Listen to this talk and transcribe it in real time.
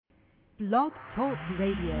Blog Talk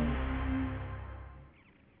Radio.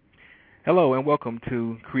 Hello and welcome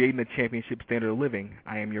to Creating a Championship Standard of Living.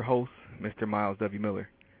 I am your host, Mr. Myles W. Miller.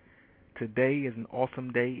 Today is an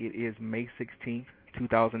awesome day. It is May 16th,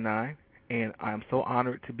 2009, and I'm so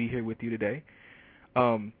honored to be here with you today.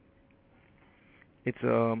 It's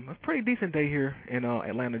a pretty decent day here in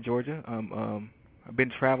Atlanta, Georgia. I've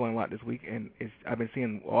been traveling a lot this week, and I've been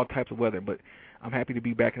seeing all types of weather, but I'm happy to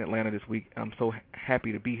be back in Atlanta this week. I'm so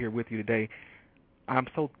happy to be here with you today. I'm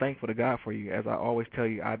so thankful to God for you. As I always tell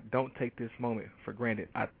you, I don't take this moment for granted.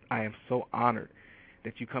 I am so honored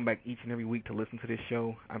that you come back each and every week to listen to this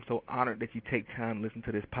show. I'm so honored that you take time to listen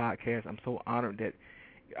to this podcast. I'm so honored that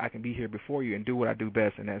I can be here before you and do what I do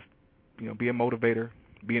best, and that's, be a motivator,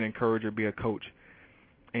 be an encourager, be a coach.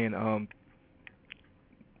 And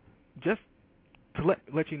just to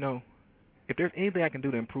let you know, if there's anything I can do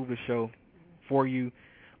to improve the show for you,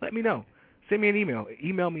 let me know. Send me an email.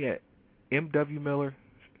 Email me at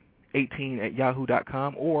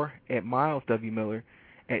mwmiller18@yahoo.com or at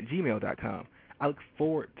mileswmiller@gmail.com. I look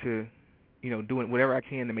forward to, doing whatever I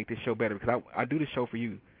can to make this show better, because I do this show for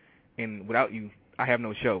you, and without you, I have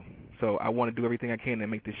no show. So I want to do everything I can to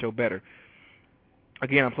make this show better.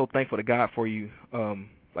 Again, I'm so thankful to God for you.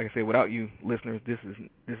 Like I said, without you, listeners, this is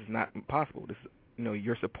not possible. This,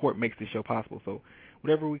 your support makes this show possible. So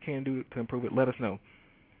whatever we can do to improve it, let us know.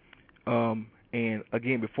 And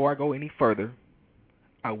again, before I go any further,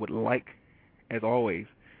 I would like, as always,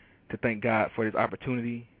 to thank God for this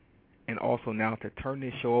opportunity, and also now to turn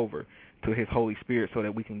this show over to His Holy Spirit so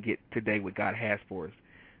that we can get today what God has for us.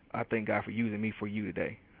 I thank God for using me for you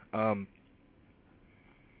today. As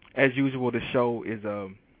usual, the show is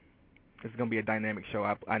it's going to be a dynamic show.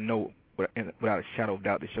 I know without a shadow of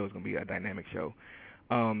doubt the show is going to be a dynamic show.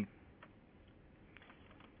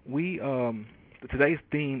 Today's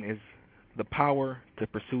theme is the passion to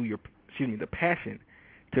pursue your passion.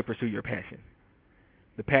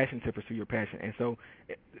 The passion to pursue your passion. And so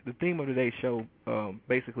the theme of today's show,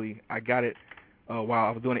 basically, I got it while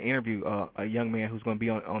I was doing an interview, a young man who's going to be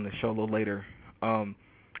on the show a little later.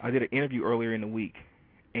 I did an interview earlier in the week,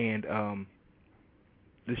 and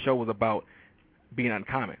the show was about being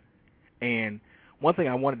uncommon. And one thing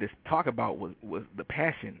I wanted to talk about was the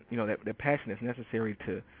passion, that the passion that's necessary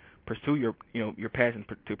to pursue your passion,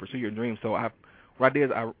 to pursue your dreams. So what I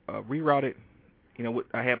did is I rerouted, what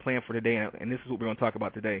I had planned for today, and this is what we're going to talk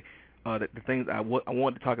about today. The things I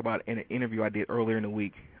wanted to talk about in an interview I did earlier in the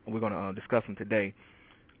week, and we're going to discuss them today.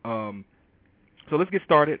 So let's get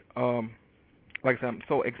started. Like I said, I'm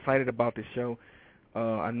so excited about this show.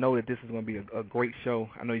 I know that this is going to be a great show.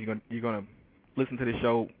 I know you're going to listen to the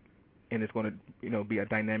show, and it's going to be a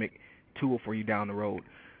dynamic tool for you down the road.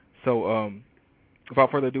 So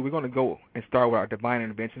without further ado, we're going to go and start with our divine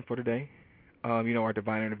intervention for today. Our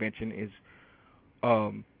divine intervention is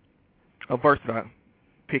a verse that I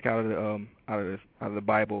pick out of the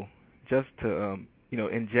Bible, just to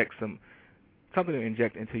inject something to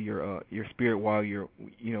inject into your spirit while we're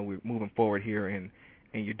moving forward here, and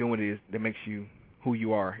you're doing it that makes you who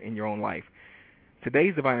you are in your own life.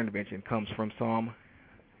 Today's divine intervention comes from Psalm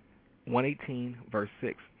 118, verse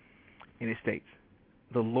 6, and it states,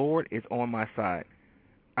 "The Lord is on my side.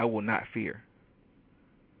 I will not fear.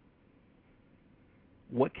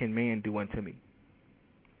 What can man do unto me?"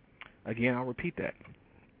 Again, I'll repeat that.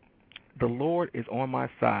 The Lord is on my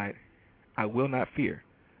side. I will not fear.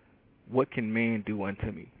 What can man do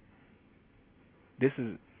unto me? This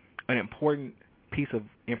is an important piece of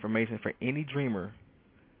information for any dreamer,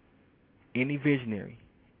 any visionary,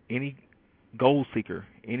 any goal seeker,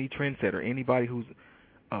 any trendsetter, anybody who's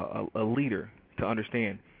a leader to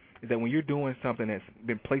understand, is that when you're doing something that's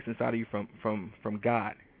been placed inside of you from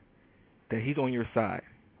God, that He's on your side.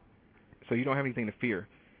 So you don't have anything to fear.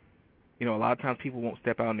 A lot of times people won't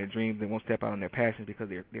step out on their dreams, they won't step out on their passions because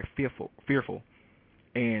they're fearful.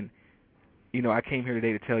 And I came here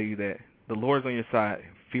today to tell you that the Lord's on your side.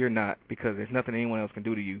 Fear not, because there's nothing anyone else can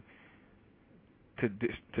do to you to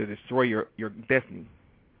destroy your destiny.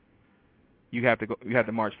 You have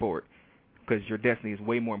to march forward, because your destiny is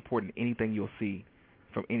way more important than anything you'll see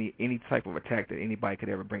from any type of attack that anybody could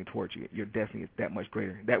ever bring towards you. Your destiny is that much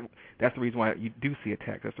greater. That's the reason why you do see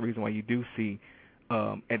attack. That's the reason why you do see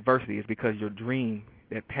adversity, is because your dream,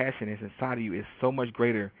 that passion is inside of you, is so much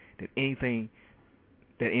greater than anything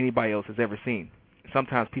that anybody else has ever seen.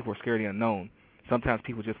 Sometimes people are scared of the unknown. Sometimes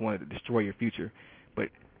people just want to destroy your future. But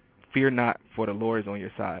fear not, for the Lord is on your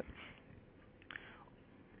side.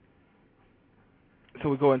 So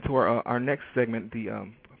we go into our next segment,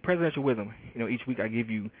 the presidential wisdom. Each week I give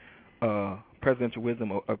you presidential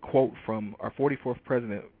wisdom, a quote from our 44th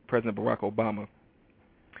president, President Barack Obama.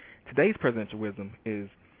 today's presidential wisdom is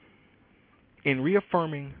in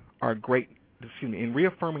reaffirming in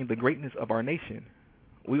reaffirming the greatness of our nation.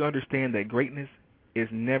 We understand that greatness is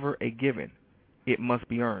never a given; it must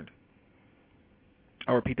be earned.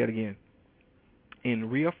 I'll repeat that again. In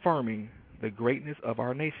reaffirming the greatness of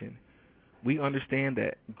our nation, we understand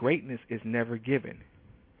that greatness is never given;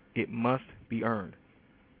 it must be earned.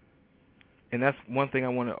 And that's one thing I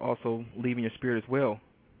want to also leave in your spirit as well.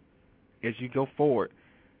 As you go forward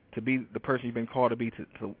to be the person you've been called to be,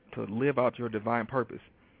 to live out your divine purpose,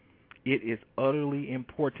 it is utterly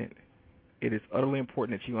important. It is utterly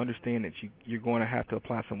important that you understand that you're going to have to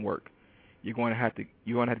apply some work. You're going to have to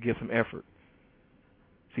give some effort.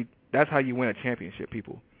 See, that's how you win a championship,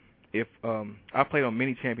 people. If I've played on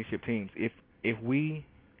many championship teams, if we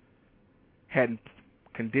hadn't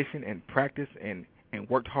conditioned and practiced and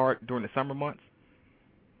worked hard during the summer months,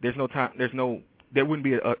 there wouldn't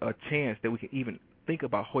be a chance that we could even think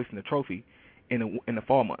about hoisting the trophy in the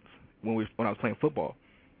fall months when I was playing football.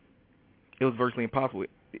 It was virtually impossible.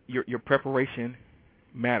 Your preparation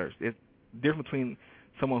matters. The difference between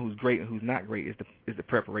someone who's great and who's not great is the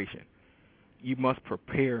preparation. You must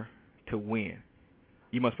prepare to win.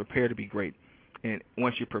 You must prepare to be great. And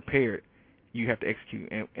once you're prepared, you have to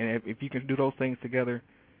execute. And if you can do those things together,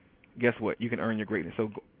 guess what? You can earn your greatness.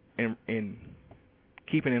 So, in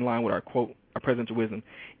keeping in line with our quote, our presidential wisdom,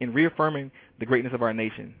 in reaffirming the greatness of our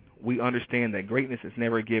nation, we understand that greatness is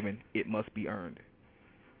never given; it must be earned.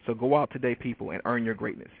 So go out today, people, and earn your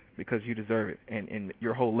greatness because you deserve it, and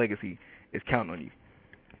your whole legacy is counting on you.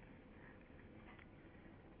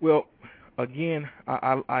 Well, again,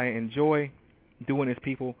 I enjoy doing this,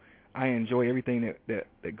 people. I enjoy everything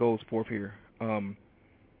that goes forth here. I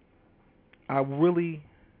really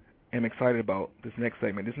am excited about this next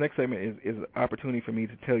segment. This next segment is an opportunity for me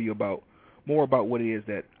to tell you more about what it is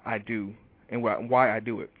that I do and why I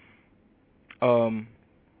do it.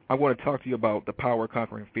 I want to talk to you about The Power of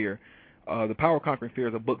Conquering Fear. The Power of Conquering Fear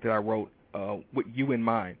is a book that I wrote with you in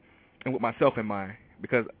mind and with myself in mind,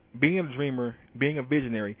 because being a dreamer, being a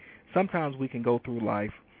visionary, sometimes we can go through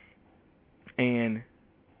life and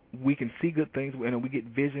we can see good things, and we get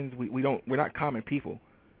visions. We're not common people.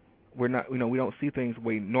 We don't see things the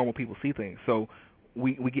way normal people see things. So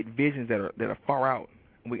we get visions that are far out,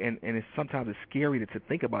 and sometimes it's scary to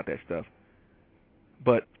think about that stuff.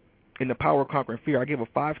 But in The Power of Conquering Fear, I give a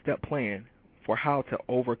 5-step plan for how to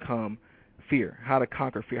overcome fear, how to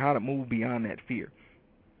conquer fear, how to move beyond that fear.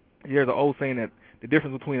 There's an old saying that the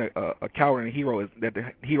difference between a coward and a hero is that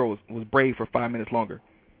the hero was brave for 5 minutes longer.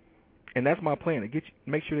 And that's my plan, to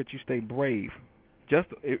make sure that you stay brave. Just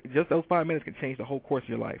those 5 minutes can change the whole course of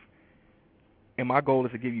your life. And my goal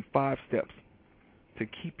is to give you 5 steps to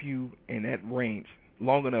keep you in that range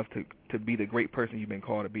long enough to be the great person you've been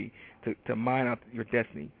called to be, to mine out your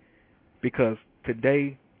destiny. Because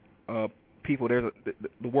today, people, the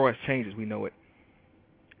world has changed as we know it,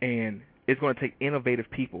 and it's going to take innovative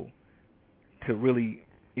people to really,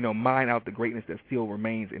 mine out the greatness that still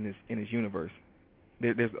remains in this universe.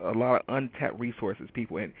 There's a lot of untapped resources,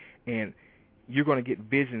 people, and you're going to get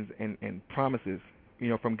visions and promises,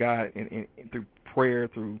 from God, and through prayer,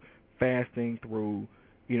 through fasting, through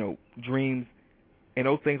dreams, and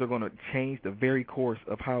those things are going to change the very course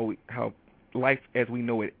of how life as we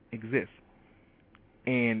know it exists.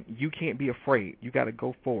 And you can't be afraid. You got to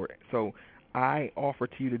go forward. So I offer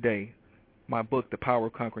to you today my book, The Power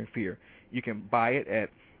of Conquering Fear. You can buy it at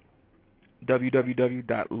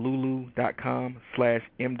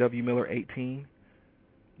www.lulu.com/MWMiller18.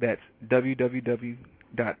 That's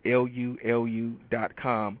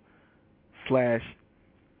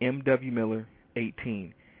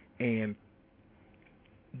www.lulu.com/MWMiller18. And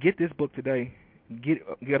get this book today.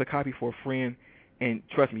 Get a copy for a friend, and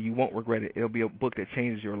trust me, you won't regret it. It'll be a book that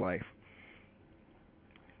changes your life.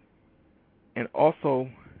 And also,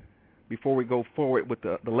 before we go forward with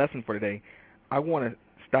the lesson for today, I want to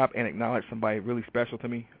stop and acknowledge somebody really special to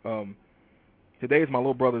me. Today is my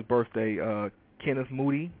little brother's birthday. Kenneth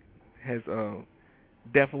Moody has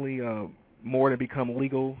definitely more than become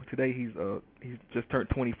legal today. He's just turned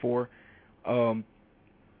 24.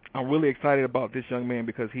 I'm really excited about this young man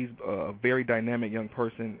because he's a very dynamic young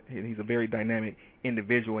person. He's a very dynamic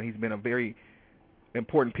individual, and he's been a very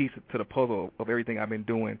important piece to the puzzle of everything I've been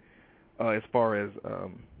doing, as far as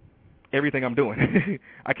everything I'm doing.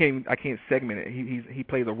 I can't segment it. He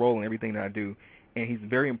plays a role in everything that I do, and he's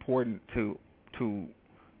very important to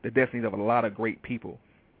the destinies of a lot of great people.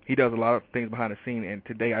 He does a lot of things behind the scene, and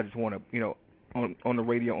today I just want to, on the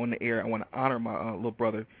radio, on the air, I want to honor my little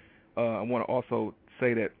brother. I want to also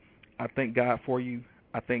say that I thank God for you.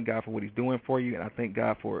 I thank God for what he's doing for you, and I thank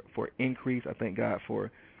God for increase. I thank God for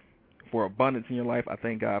for abundance in your life. I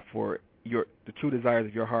thank God for the true desires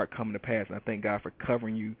of your heart coming to pass. And I thank God for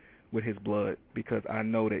covering you with his blood, because I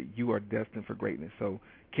know that you are destined for greatness. So,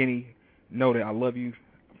 Kenny, know that I love you,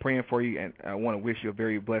 I'm praying for you, and I want to wish you a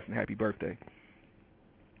very blessed and happy birthday.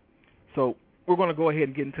 So we're going to go ahead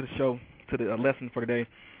and get into the show, to the lesson for today.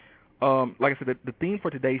 Like I said, the theme for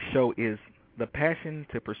today's show is the passion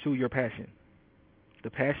to pursue your passion. The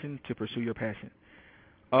passion to pursue your passion.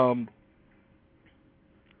 I'm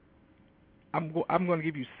going to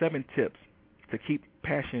give you 7 tips to keep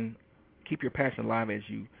your passion alive as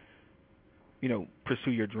you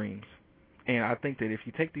pursue your dreams. And I think that if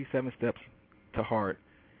you take these 7 steps to heart,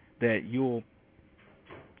 that you'll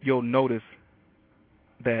notice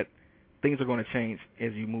that things are going to change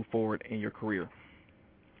as you move forward in your career.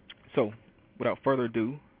 So, without further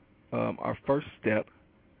ado, our first step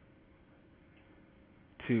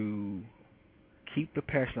to keep the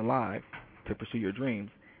passion alive to pursue your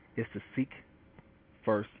dreams is to seek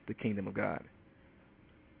first the kingdom of God.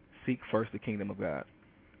 Seek first the kingdom of God.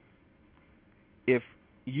 If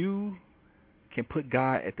you can put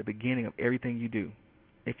God at the beginning of everything you do,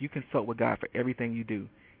 if you consult with God for everything you do,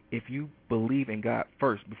 if you believe in God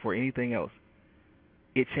first before anything else,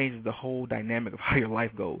 it changes the whole dynamic of how your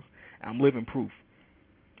life goes. I'm living proof.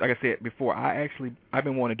 Like I said before, I've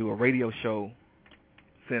been wanting to do a radio show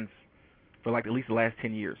for like at least the last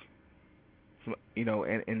 10 years. So,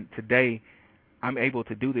 and today I'm able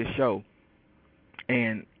to do this show,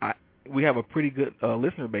 and we have a pretty good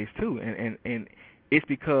listener base too, and it's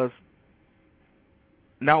because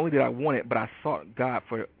not only did I want it, but I sought God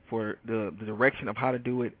for the direction of how to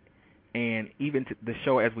do it, and even to the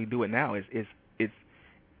show as we do it now is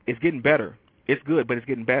getting better. It's good, but it's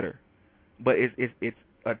getting better. But it's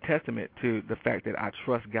a testament to the fact that I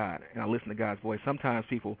trust God and I listen to God's voice. Sometimes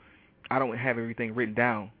I don't have everything written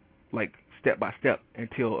down like step by step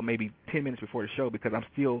until maybe 10 minutes before the show, because I'm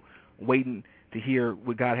still waiting to hear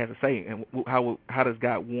what God has to say and how does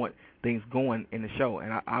God want things going in the show.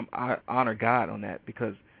 And I honor God on that,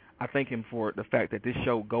 because I thank him for the fact that this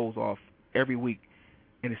show goes off every week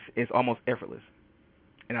and it's almost effortless.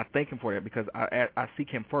 And I thank him for that, because I seek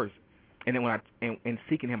him first, and then when in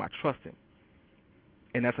seeking him, I trust him.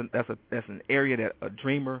 And that's an area that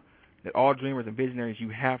that all dreamers and visionaries you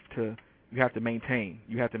have to maintain.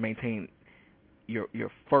 You have to maintain your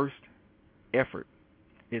first effort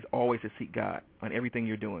is always to seek God on everything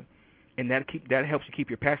you're doing, and that helps you keep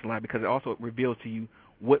your passion alive, because it also reveals to you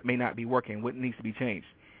what may not be working, what needs to be changed.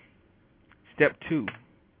 Step 2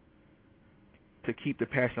 to keep the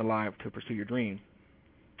passion alive to pursue your dreams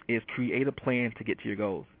is create a plan to get to your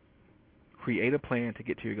goals. Create a plan to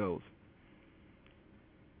get to your goals.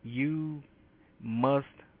 You must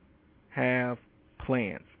have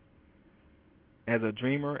plans. As a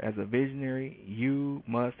dreamer, as a visionary, you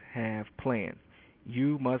must have plans.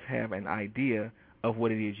 You must have an idea of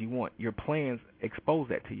what it is you want. Your plans expose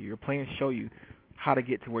that to you. Your plans show you how to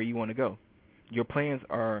get to where you want to go. Your plans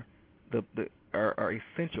are are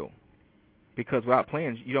essential, because without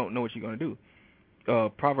plans, you don't know what you're going to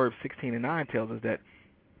do. Proverbs 16:9 tells us that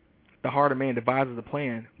the heart of man devises a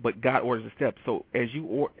plan, but God orders the steps. So as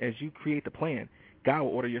you create the plan, God will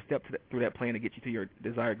order your steps through that plan to get you to your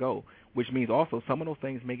desired goal, which means also some of those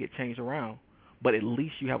things may get changed around, but at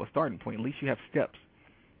least you have a starting point. At least you have steps.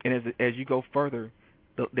 And as you go further,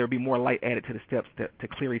 there'll be more light added to the steps to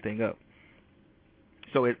clear everything up.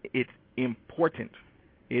 So it's important.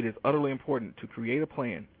 It is utterly important to create a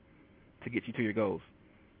plan to get you to your goals.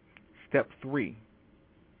 Step 3,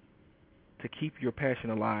 to keep your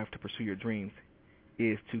passion alive to pursue your dreams,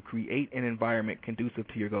 is to create an environment conducive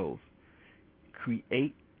to your goals.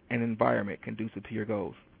 Create an environment conducive to your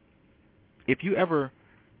goals. If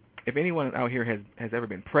anyone out here has ever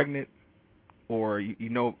been pregnant, or you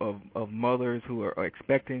know of mothers who are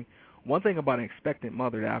expecting, one thing about an expectant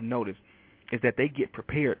mother that I've noticed is that they get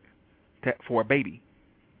prepared for a baby.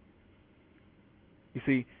 You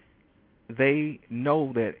see, they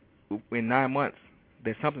know that in 9 months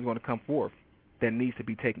that something's going to come forth that needs to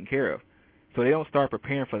be taken care of. So they don't start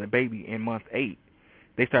preparing for the baby in month 8.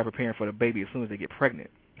 They start preparing for the baby as soon as they get pregnant.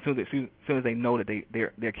 As soon as they know that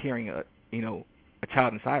they're carrying a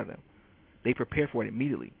child inside of them, they prepare for it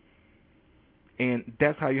immediately. And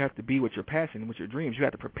that's how you have to be with your passion, with your dreams. You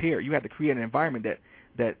have to prepare. You have to create an environment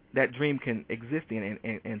that dream can exist in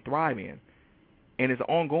and thrive in. And it's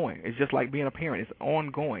ongoing. It's just like being a parent. It's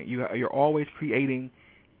ongoing. You're always creating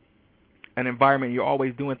an environment. You're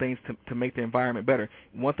always doing things to make the environment better.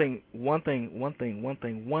 One thing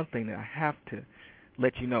that I have to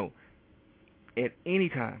let you know, at any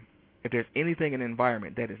time, if there's anything in the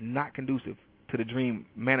environment that is not conducive to the dream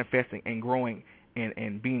manifesting and growing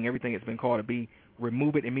and being everything it's been called to be,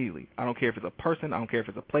 remove it immediately. I don't care if it's a person, I don't care if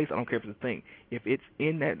it's a place, I don't care if it's a thing. If it's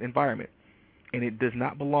in that environment and it does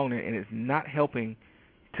not belong there and it's not helping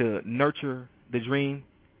to nurture the dream,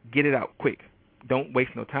 get it out quick. Don't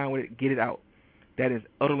waste no time with it. Get it out. That is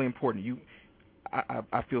utterly important.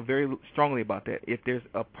 I feel very strongly about that. If there's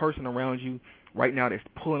a person around you right now that's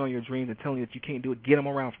pulling on your dreams and telling you that you can't do it, get them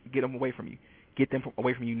away from you. Get them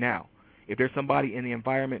away from you now. If there's somebody in the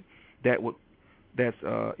environment that's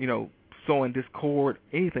sowing discord,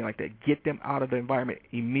 anything like that, get them out of the environment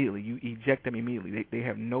immediately. You eject them immediately. They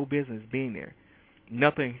have no business being there.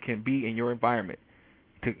 Nothing can be in your environment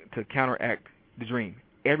to counteract the dream.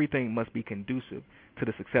 Everything must be conducive to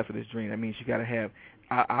the success of this dream. That means you got to have.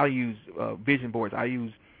 I use vision boards. I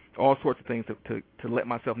use all sorts of things to let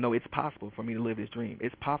myself know it's possible for me to live this dream.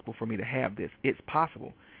 It's possible for me to have this. It's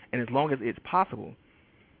possible. And as long as it's possible,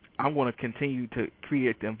 I'm going to continue to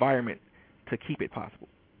create the environment to keep it possible.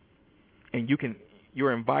 And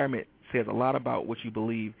your environment says a lot about what you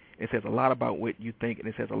believe. It says a lot about what you think, and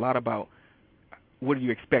it says a lot about what are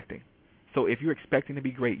you expecting. So if you're expecting to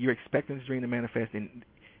be great, you're expecting this dream to manifest, and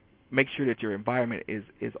make sure that your environment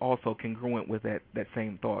is also congruent with that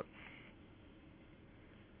same thought.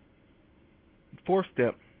 Fourth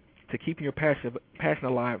step to keeping your passion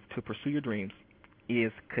alive to pursue your dreams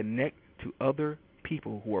is connect to other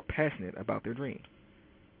people who are passionate about their dreams.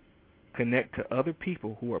 Connect to other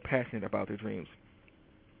people who are passionate about their dreams.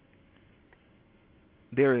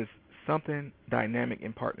 There is something dynamic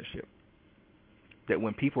in partnership that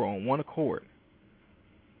when people are on one accord,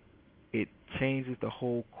 it changes the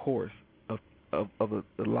whole course of the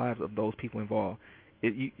lives of those people involved.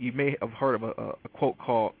 You may have heard of a quote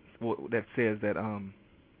that says that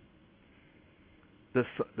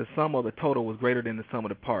the sum of the total was greater than the sum of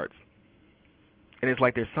the parts. And it's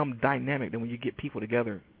like there's some dynamic that when you get people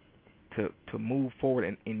together to move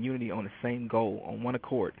forward in unity on the same goal, on one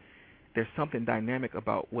accord, there's something dynamic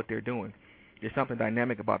about what they're doing. There's something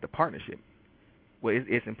dynamic about the partnership. Well,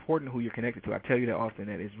 it's important who you're connected to. I tell you that often,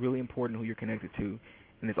 that it's really important who you're connected to,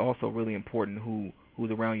 and it's also really important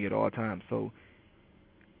who's around you at all times. So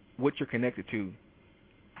what you're connected to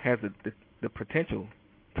has the potential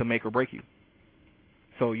to make or break you.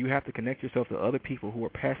 So you have to connect yourself to other people who are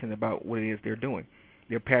passionate about what it is they're doing.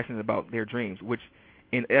 They're passionate about their dreams, which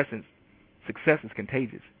in essence, success is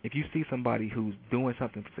contagious. If you see somebody who's doing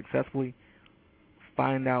something successfully,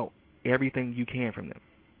 find out everything you can from them,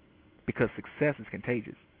 because success is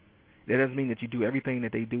contagious. That doesn't mean that you do everything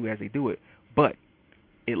that they do as they do it, but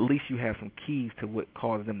at least you have some keys to what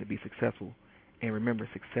causes them to be successful. And remember,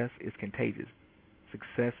 success is contagious.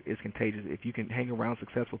 Success is contagious. If you can hang around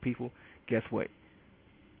successful people, guess what?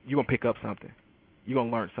 You're going to pick up something. You're going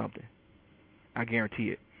to learn something. I guarantee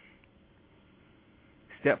it.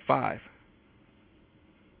 Step 5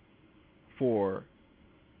 for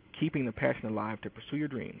keeping the passion alive to pursue your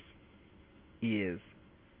dreams is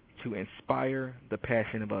to inspire the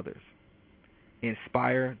passion of others.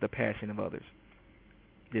 Inspire the passion of others.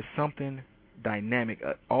 There's something dynamic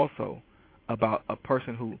also about a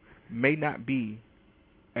person who may not be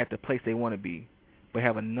at the place they want to be, but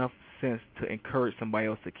have enough sense to encourage somebody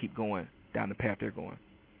else to keep going down the path they're going.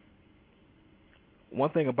 One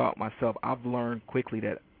thing about myself, I've learned quickly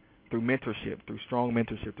that through mentorship, through strong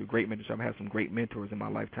mentorship, through great mentorship, I've had some great mentors in my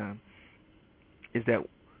lifetime, is that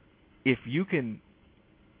if you can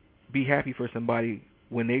be happy for somebody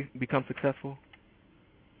when they become successful,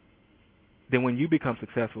 then when you become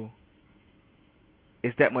successful,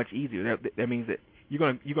 it's that much easier. That means that you're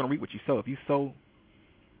gonna reap what you sow. If you sow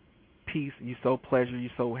peace, you sow pleasure, you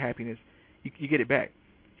sow happiness, you get it back.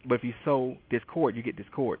 But if you sow discord, you get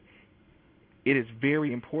discord. It is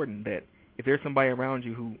very important that if there's somebody around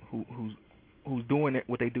you who's doing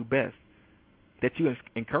what they do best, that you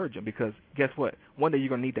encourage them, because guess what? One day you're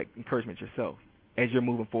gonna need that encouragement yourself as you're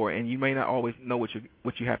moving forward, and you may not always know what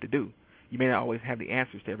you have to do. You may not always have the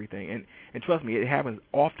answers to everything, and trust me, it happens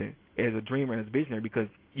often as a dreamer and as a visionary, because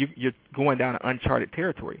you're going down an uncharted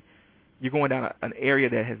territory. You're going down an area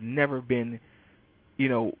that has never been,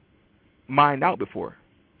 mined out before.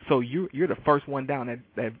 So you're the first one down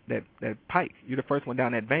that pipe. You're the first one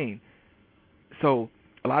down that vein. So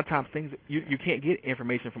a lot of times things you can't get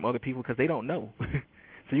information from other people because they don't know.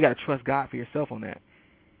 So you got to trust God for yourself on that.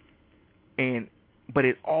 But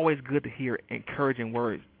it's always good to hear encouraging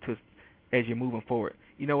words as you're moving forward.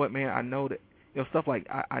 You know what, man? I know that stuff like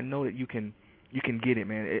I know that you can get it,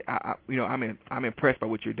 man. I'm impressed by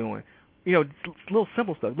what you're doing. Little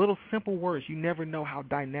simple stuff, little simple words. You never know how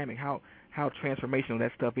dynamic, how transformational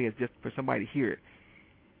that stuff is just for somebody to hear it.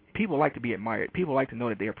 People like to be admired. People like to know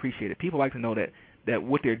that they're appreciated. People like to know that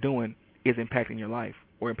what they're doing is impacting your life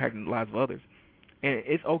or impacting the lives of others. And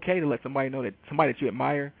it's okay to let somebody know that somebody that you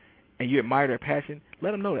admire and you admire their passion,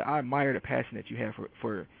 let them know that I admire the passion that you have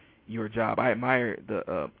for your job. I admire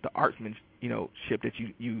the artsmanship, ship that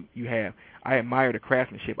you have. I admire the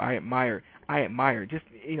craftsmanship. I admire just,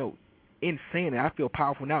 in saying that, I feel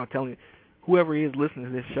powerful now telling whoever is listening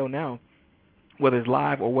to this show now, whether it's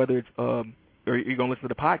live or whether it's or you're going to listen to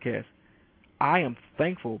the podcast, I am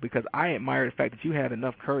thankful because I admire the fact that you had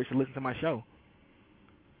enough courage to listen to my show.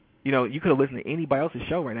 You could have listened to anybody else's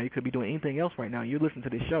show right now. You could be doing anything else right now. You're listening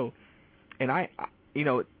to this show, and I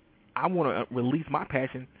want to release my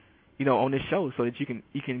passion, on this show so that you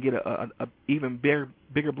can get a even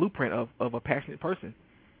bigger blueprint of a passionate person.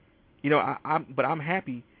 But I'm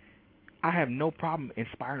happy. I have no problem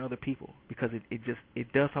inspiring other people because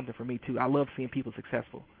it does something for me too. I love seeing people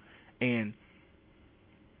successful, and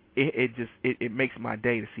it makes my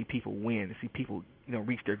day to see people win, to see people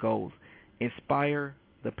reach their goals. Inspire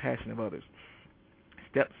the passion of others.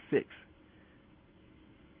 Step 6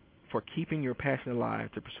 for keeping your passion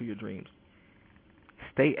alive to pursue your dreams.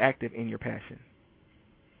 Stay active in your passion.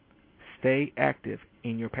 Stay active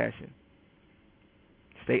in your passion.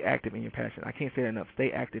 Stay active in your passion. I can't say that enough.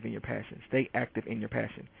 Stay active in your passion. Stay active in your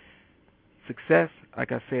passion. Success,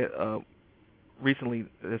 like I said recently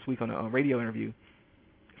this week on a radio interview,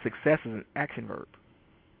 success is an action verb.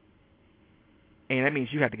 And that means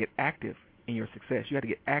you have to get active in your success. You have to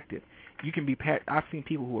get active. You can be I've seen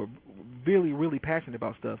people who are really, really passionate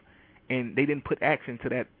about stuff, and they didn't put action to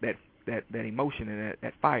that emotion and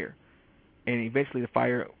that fire, and eventually the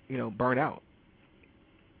fire, burned out.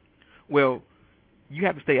 Well, you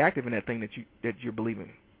have to stay active in that thing that you're believing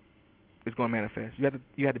is going to manifest.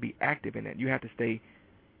 You have to be active in that. You have to stay,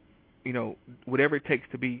 whatever it takes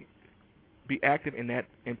to be active in that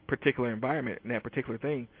particular environment, in that particular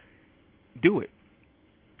thing. Do it.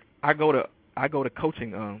 I go to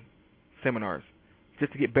coaching seminars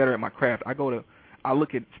just to get better at my craft. I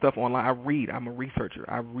look at stuff online. I read. I'm a researcher.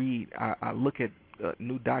 I read. I look at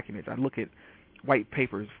new documents. I look at white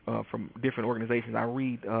papers from different organizations. I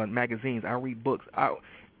read magazines. I read books.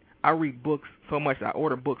 I read books so much that I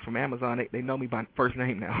order books from Amazon. They know me by first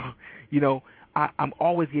name now. I'm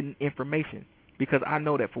always getting information because I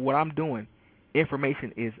know that for what I'm doing,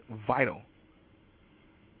 information is vital.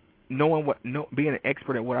 Being an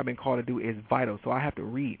expert at what I've been called to do is vital. So I have to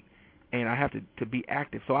read, and I have to be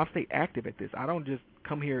active. So I stay active at this. I don't just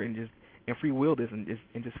come here and free will this and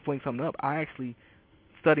just fling something up. I actually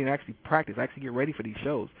study and actually practice. I actually get ready for these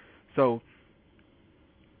shows. So,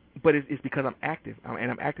 but it's because I'm active, and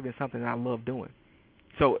I'm active in something that I love doing.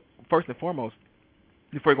 So first and foremost,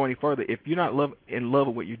 before I go any further, if you're not in love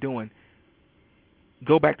with what you're doing,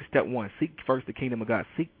 go back to step 1. Seek first the kingdom of God.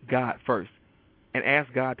 Seek God first. And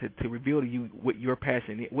ask God to reveal to you what your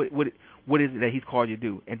passion is, what is it that He's called you to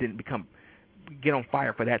do, and then get on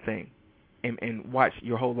fire for that thing, and watch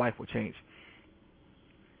your whole life will change.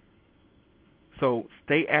 So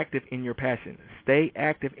stay active in your passion. Stay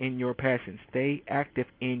active in your passion. Stay active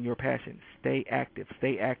in your passion. Stay active.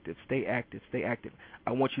 Stay active. Stay active. Stay active.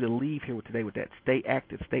 I want you to leave here today with that. Stay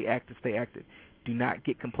active. Stay active. Stay active. Do not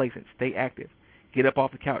get complacent. Stay active. Get up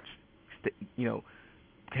off the couch.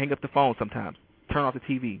 Hang up the phone sometimes. Turn off the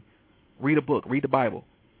TV, read a book, read the Bible,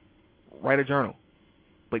 write a journal,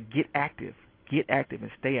 but get active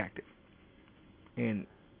and stay active. And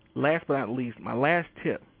last but not least, my last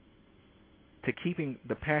tip to keeping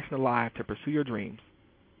the passion alive to pursue your dreams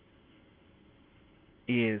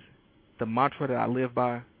is the mantra that I live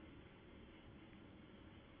by.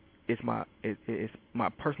 It's my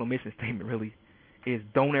personal mission statement really, is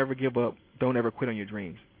don't ever give up, don't ever quit on your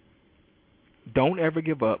dreams. Don't ever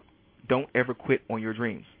give up. Don't ever quit on your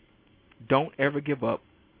dreams. Don't ever give up.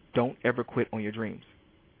 Don't ever quit on your dreams.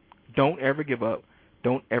 Don't ever give up.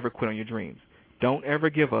 Don't ever quit on your dreams. Don't ever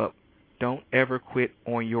give up. Don't ever quit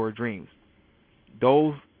on your dreams.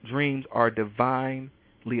 Those dreams are divinely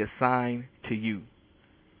assigned to you.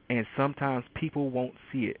 And sometimes people won't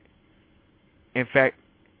see it. In fact,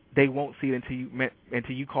 they won't see it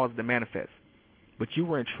until you cause it to manifest. But you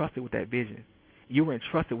were entrusted with that vision. You were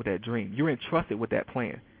entrusted with that dream. You were entrusted with that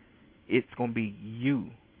plan. It's going to be you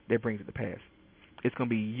that brings it to pass. It's going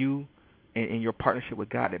to be you and your partnership with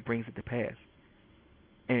God that brings it to pass.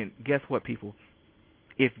 And guess what, people?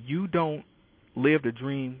 If you don't live the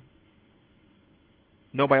dream,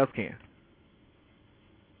 nobody else can.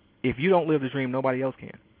 If you don't live the dream, nobody else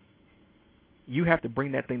can. You have to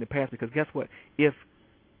bring that thing to pass because guess what? If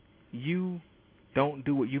you don't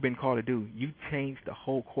do what you've been called to do, you change the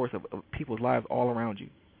whole course of people's lives all around you.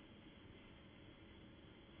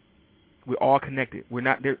 We're all connected. We're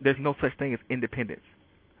not there. There's no such thing as independence.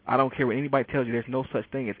 I don't care what anybody tells you. There's no such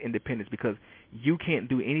thing as independence because you can't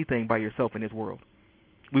do anything by yourself in this world.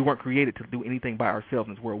 We weren't created to do anything by ourselves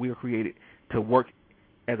in this world. We were created to work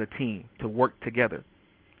as a team, to work together.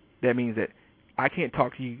 That means that I can't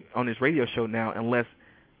talk to you on this radio show now unless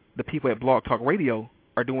the people at Blog Talk Radio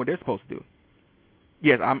are doing what they're supposed to do.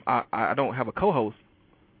 Yes, I don't have a co-host,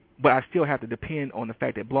 but I still have to depend on the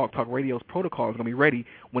fact that Blog Talk Radio's protocol is going to be ready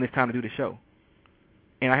when it's time to do the show.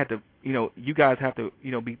 And I have to, you guys have to,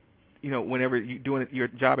 be, whenever you're doing your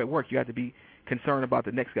job at work, you have to be concerned about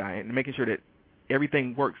the next guy and making sure that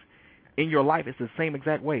everything works in your life. It's the same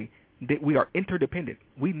exact way that we are interdependent.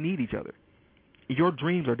 We need each other. Your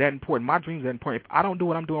dreams are that important. My dreams are that important. If I don't do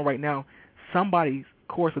what I'm doing right now, somebody's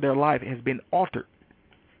course of their life has been altered.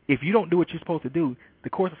 If you don't do what you're supposed to do, the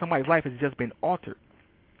course of somebody's life has just been altered.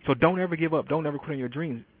 So don't ever give up. Don't ever quit on your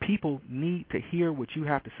dreams. People need to hear what you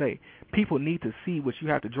have to say. People need to see what you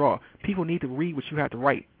have to draw. People need to read what you have to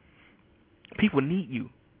write. People need you.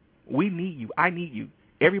 We need you. I need you.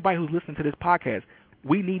 Everybody who's listening to this podcast,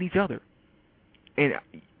 we need each other. And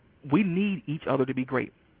we need each other to be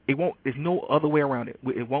great. There's no other way around it.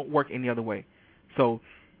 It won't work any other way. So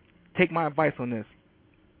take my advice on this.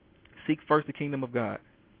 Seek first the kingdom of God.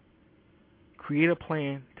 Create a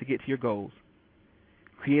plan to get to your goals.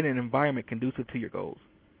 Create an environment conducive to your goals.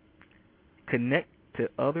 Connect to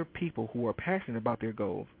other people who are passionate about their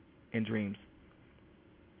goals and dreams.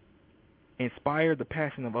 Inspire the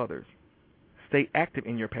passion of others. Stay active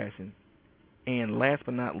in your passion. And last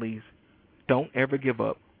but not least, don't ever give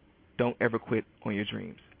up. Don't ever quit on your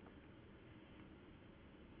dreams.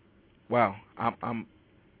 Wow, I'm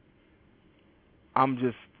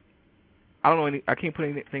just, I don't know I can't put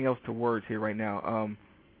anything else to words here right now.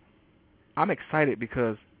 I'm excited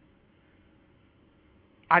because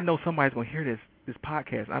I know somebody's going to hear this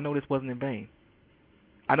podcast. I know this wasn't in vain.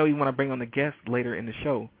 I know you want to bring on the guest later in the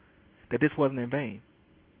show that this wasn't in vain.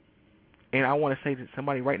 And I want to say to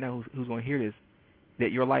somebody right now who's going to hear this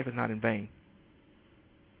that your life is not in vain,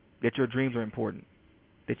 that your dreams are important,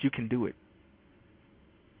 that you can do it.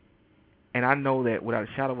 And I know that without a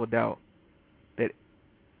shadow of a doubt that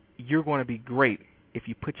you're going to be great if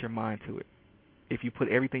you put your mind to it, if you put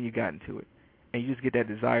everything you got into it, and you just get that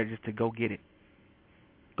desire just to go get it.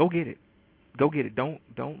 Go get it. Go get it. Don't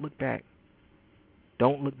look back.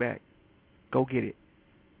 Don't look back. Go get it.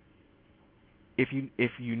 If you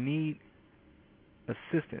need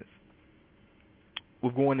assistance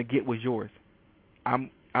with going to get what's yours, I'm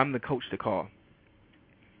the coach to call.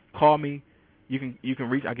 Call me. You can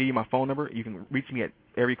reach. I'll give you my phone number. You can reach me at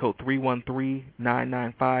area code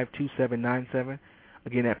 313-995-2797.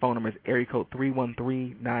 Again, that phone number is area code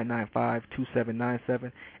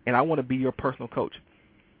 313-995-2797. And I want to be your personal coach.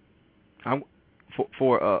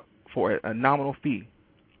 For a nominal fee,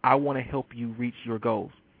 I want to help you reach your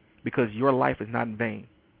goals because your life is not in vain.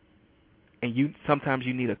 And sometimes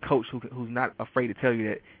you need a coach who's not afraid to tell you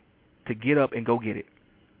that to get up and go get it.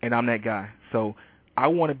 And I'm that guy. So I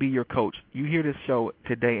want to be your coach. You hear this show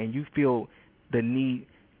today and you feel the need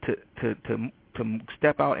to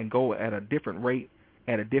step out and go at a different rate,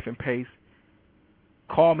 at a different pace.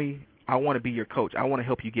 Call me. I want to be your coach. I want to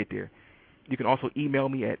help you get there. You can also email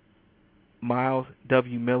me at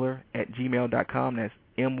MylesWMiller@gmail.com. That's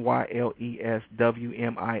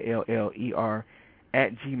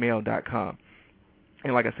MylesWMiller@gmail.com.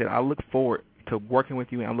 And like I said, I look forward to working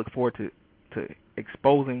with you, and I look forward to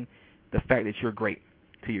exposing the fact that you're great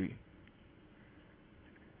to you.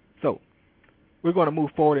 So we're going to move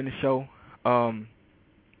forward in the show. I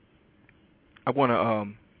want to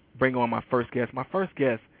bring on my first guest. My first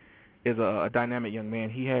guest is a dynamic young man.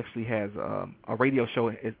 He actually has a radio show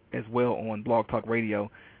as well on Blog Talk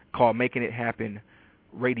Radio called Making It Happen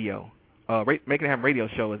Radio. Making It Happen Radio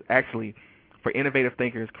show is actually for innovative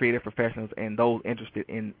thinkers, creative professionals, and those interested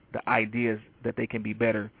in the ideas that they can be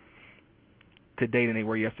better today than they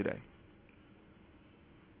were yesterday.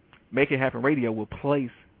 Make It Happen Radio will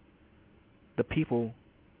place the people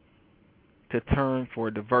to turn for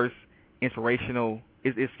diverse, inspirational.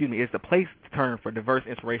 It's the place to turn for diverse,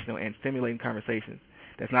 inspirational, and stimulating conversations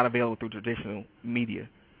that's not available through traditional media.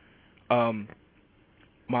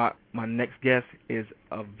 My next guest is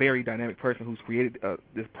a very dynamic person who's created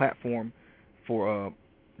this platform to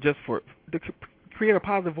create a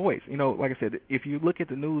positive voice. Like I said, if you look at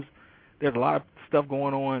the news, there's a lot of stuff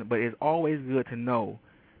going on, but it's always good to know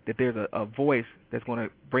that there's a voice that's going to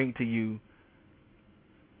bring to you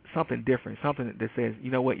something different, something that says, you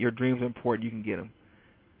know what, your dreams are important, you can get them.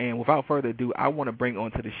 And without further ado, I want to bring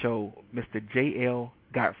onto the show Mr. J.L.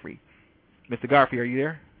 Godfrey. Mr. Godfrey, are you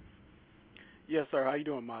there? Yes, sir. How you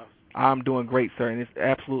doing, Myles? I'm doing great, sir, and it's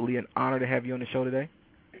absolutely an honor to have you on the show today.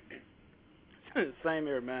 Same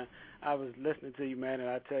here, man. I was listening to you, man, and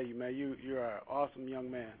I tell you, man, you're an awesome young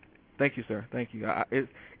man. Thank you, sir. Thank you.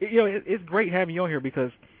 It's great having you on here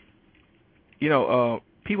because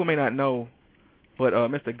people may not know, but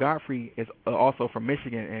Mr. Godfrey is also from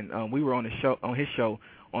Michigan, and we were on his show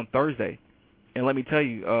on Thursday, and let me tell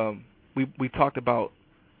you, we talked about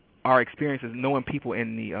our experiences knowing people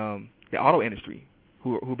in the auto industry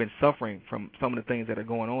who've been suffering from some of the things that are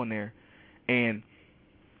going on there, and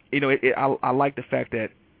I like the fact that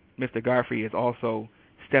Mr. Godfrey is also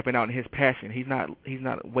stepping out in his passion. He's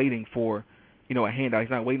not waiting for a handout.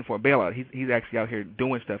 He's not waiting for a bailout. He's actually out here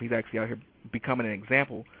doing stuff. He's actually out here becoming an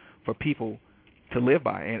example for people to live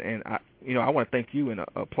by. And I want to thank you and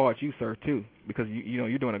applaud you, sir, too, because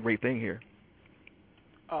you're doing a great thing here.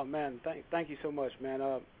 Oh man, thank you so much,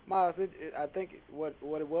 man. Myles, I think what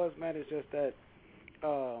it was, man, is just that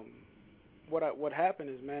what happened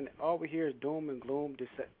is, man, all we hear is doom and gloom,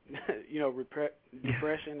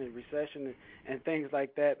 depression and recession and things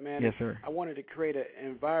like that, man. Yes, sir. I wanted to create an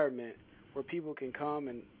environment where people can come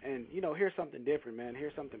and hear something different, man,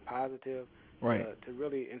 hear something positive, right, to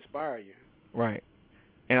really inspire you. Right.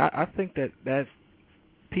 And I think that's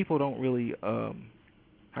people don't really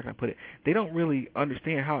how can I put it? They don't really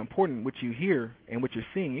understand how important what you hear and what you're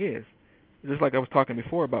seeing is. Just like I was talking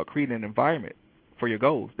before about creating an environment for your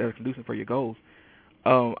goals that are conducive for your goals.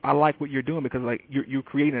 I like what you're doing because like you're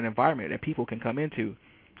creating an environment that people can come into,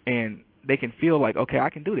 and they can feel like, okay, I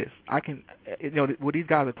can do this. I can, what these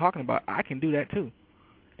guys are talking about, I can do that too.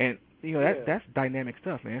 And that's dynamic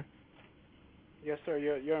stuff, man. Yes, sir.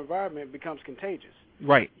 Your environment becomes contagious.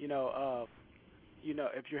 Right. If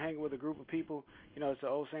you're hanging with a group of people, it's an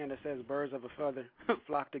old saying that says birds of a feather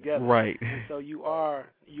flock together. Right. And so you are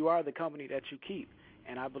the company that you keep.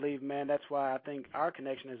 And I believe, man, that's why I think our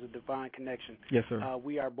connection is a divine connection. Yes, sir.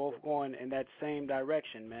 We are both going in that same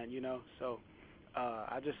direction, man. So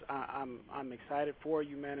I'm excited for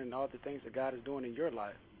you, man, and all the things that God is doing in your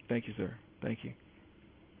life. Thank you, sir. Thank you.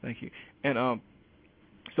 And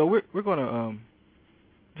so we're gonna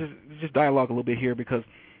just dialogue a little bit here because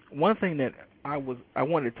one thing that I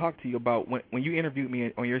wanted to talk to you about when you interviewed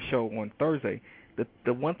me on your show on Thursday,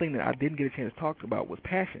 the one thing that I didn't get a chance to talk about was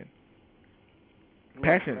passion.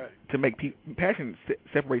 Passion to make passion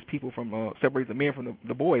separates people from separates the men from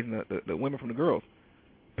the boys and the women from the girls.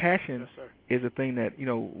 Passion is a thing that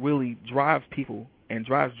really drives people and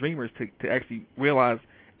drives dreamers to actually realize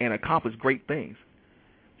and accomplish great things.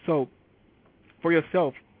 So, for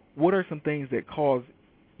yourself, what are some things that cause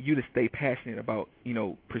you to stay passionate about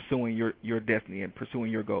pursuing your destiny and pursuing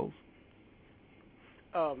your goals?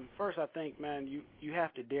 First, I think, man, you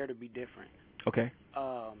have to dare to be different. Okay.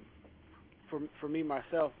 For me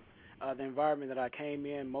myself, the environment that I came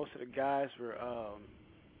in, most of the guys were,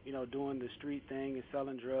 doing the street thing and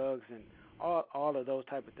selling drugs and all of those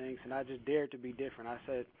type of things, and I just dared to be different. I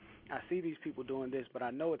said, I see these people doing this, but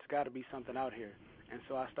I know it's got to be something out here. And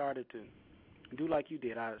so I started to do like you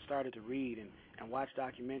did. I started to read and watch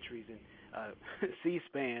documentaries and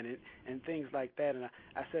C-SPAN and things like that. And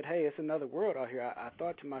I said, hey, it's another world out here. I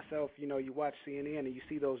thought to myself, you watch CNN and you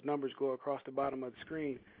see those numbers go across the bottom of the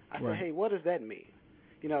screen. I said, hey, what does that mean?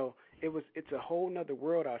 It's a whole nother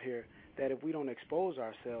world out here that if we don't expose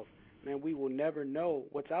ourselves, man, we will never know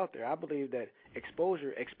what's out there. I believe that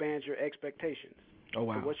exposure expands your expectations. Oh,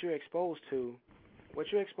 wow. So what you're exposed to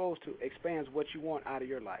expands what you want out of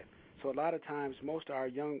your life. So a lot of times, most of our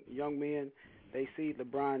young men, they see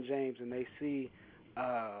LeBron James and they see,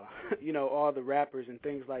 all the rappers and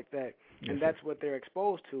things like that, yes, and that's what they're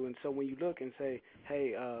exposed to. And so when you look and say,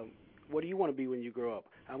 hey, what do you want to be when you grow up?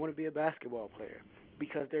 I want to be a basketball player,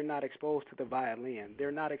 because they're not exposed to the violin.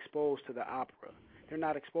 They're not exposed to the opera. They're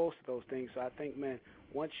not exposed to those things. So I think, man,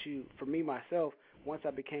 once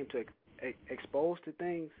I became exposed to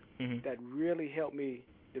things, that really helped me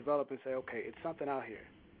develop and say, okay, it's something out here.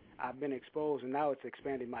 I've been exposed, and now it's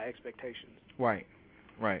expanding my expectations. Right.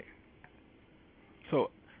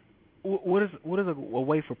 So what is a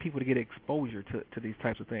way for people to get exposure to these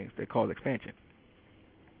types of things that cause expansion?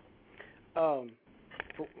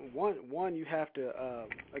 For one, you have to,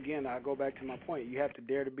 again, I go back to my point, you have to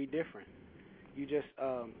dare to be different. You just,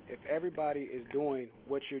 if everybody is doing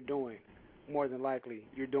what you're doing, more than likely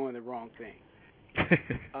you're doing the wrong thing.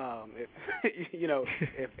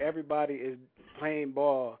 If everybody is playing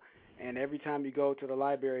ball and every time you go to the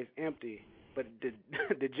library it's empty, but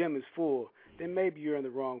the gym is full, then maybe you're in the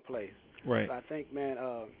wrong place. Right. So I think, man,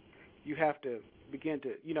 you have to begin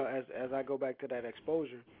to, as I go back to that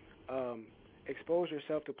exposure, expose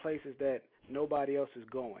yourself to places that nobody else is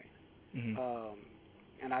going.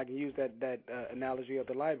 And I can use that analogy of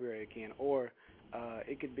the library again, or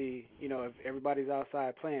It could be, if everybody's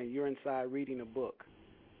outside playing, you're inside reading a book,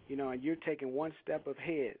 and you're taking one step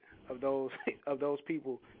ahead of those of those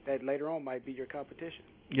people that later on might be your competition.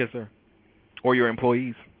 Yes, sir. Or your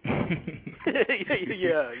employees.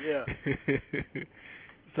 yeah.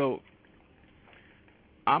 So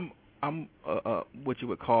I'm what you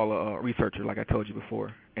would call a researcher, like I told you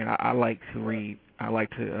before, and I like to read.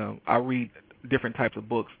 I read different types of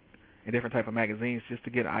books and different type of magazines just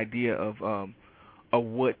to get an idea of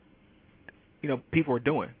what people are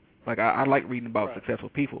doing. Like I like reading about successful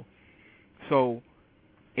people. So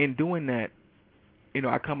in doing that,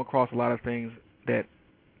 I come across a lot of things that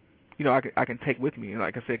I can take with me. And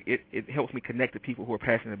like I said, it helps me connect to people who are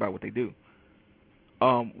passionate about what they do.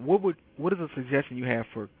 What is a suggestion you have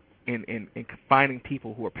for in finding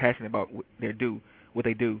people who are passionate about what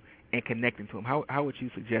they do, and connecting to them? How would you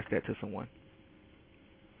suggest that to someone?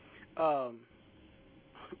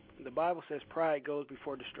 The Bible says pride goes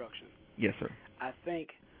before destruction. Yes, sir. I think,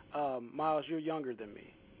 Myles, you're younger than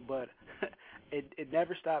me, but it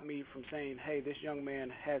never stopped me from saying, hey, this young man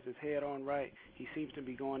has his head on right. He seems to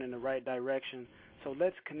be going in the right direction. So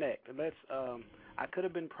let's connect. I could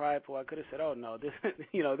have been prideful. I could have said, oh no, this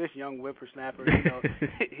this young whippersnapper,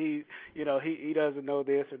 he doesn't know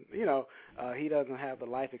this, and he doesn't have the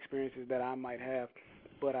life experiences that I might have.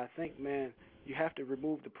 But I think, man, you have to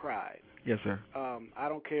remove the pride. Yes, sir. I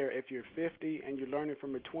don't care if you're 50 and you're learning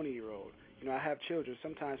from a 20-year-old. I have children.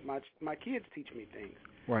 Sometimes my kids teach me things.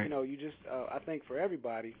 Right. You just I think for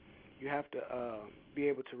everybody, you have to be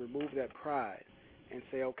able to remove that pride and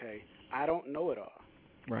say, okay, I don't know it all.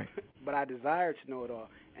 Right. But I desire to know it all.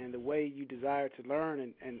 And the way you desire to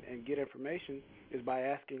learn and get information is by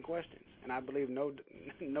asking questions. And I believe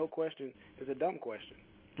no question is a dumb question.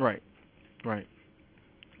 Right. Right.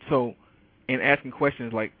 So, in asking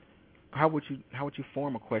questions, like, how would you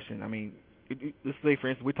form a question? I mean, let's say, for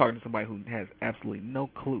instance, we're talking to somebody who has absolutely no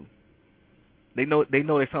clue. They know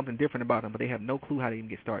there's something different about them, but they have no clue how to even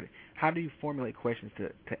get started. How do you formulate questions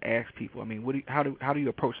to ask people? I mean, how do you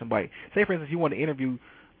approach somebody? Say, for instance, you want to interview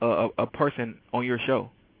a person on your show,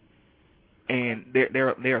 and they're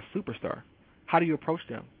a superstar. How do you approach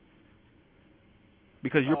them?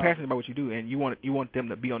 Because you're passionate about what you do, and you want them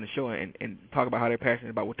to be on the show and talk about how they're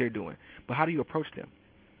passionate about what they're doing. But how do you approach them?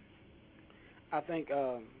 I think,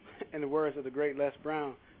 in the words of the great Les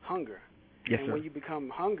Brown, hunger. Yes, and sir. When you become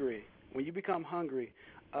hungry,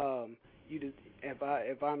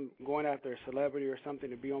 if I'm going after a celebrity or something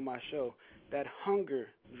to be on my show, that hunger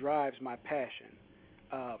drives my passion.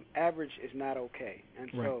 Average is not okay, and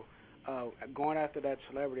so going after that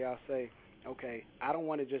celebrity, I'll say, okay, I don't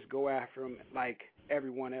want to just go after him like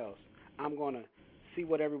everyone else. I'm going to see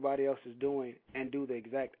what everybody else is doing and do the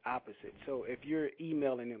exact opposite. So if you're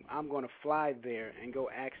emailing him, I'm going to fly there and go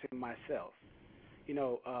ask him myself.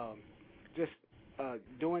 Just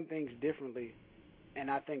doing things differently, and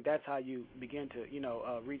I think that's how you begin to,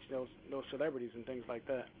 reach those celebrities and things like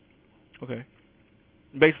that. Okay.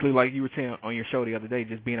 Basically, like you were saying on your show the other day,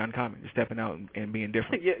 just being uncommon, just stepping out and being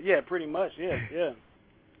different. yeah, pretty much, yeah.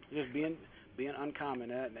 Just being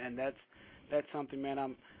uncommon, and that's something, man.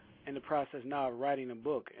 I'm in the process now of writing a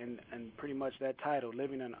book, and pretty much that title,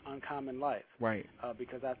 Living an Uncommon Life. Right.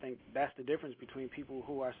 Because I think that's the difference between people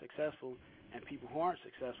who are successful and people who aren't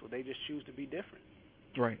successful. They just choose to be different.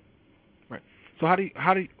 Right. So how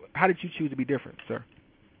did you choose to be different, sir?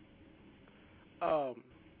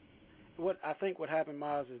 What happened,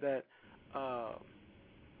 Myles, is that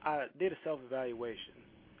I did a self-evaluation,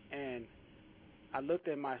 and I looked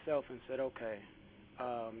at myself and said, okay,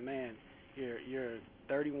 man, you're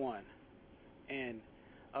 31, and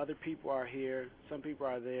other people are here, some people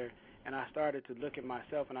are there, and I started to look at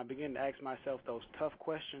myself, and I began to ask myself those tough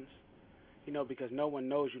questions, because no one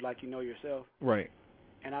knows you like you know yourself. Right.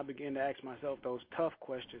 And I began to ask myself those tough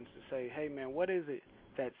questions to say, hey, man, what is it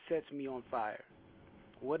that sets me on fire?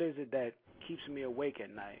 What is it that keeps me awake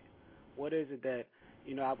at night? What is it that,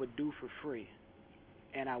 I would do for free?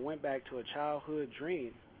 And I went back to a childhood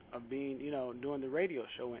dream of being, doing the radio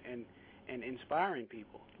show and inspiring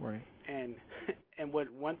people. Right. And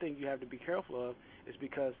one thing you have to be careful of is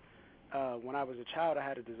because when I was a child, I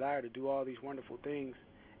had a desire to do all these wonderful things,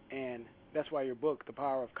 and that's why your book, The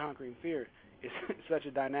Power of Conquering Fear, is such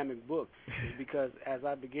a dynamic book, is because as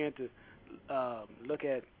I began to look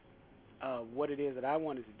at what it is that I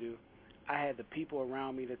wanted to do, I had the people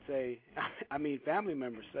around me that say, family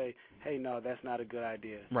members say, hey, no, that's not a good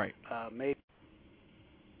idea. Right. Maybe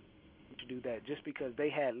to do that, just because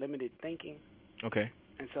they had limited thinking. Okay.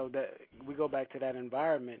 And so that we go back to that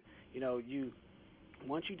environment.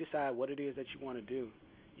 Once you decide what it is that you want to do,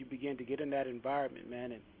 you begin to get in that environment,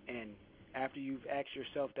 man, and after you've asked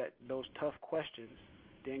yourself those tough questions,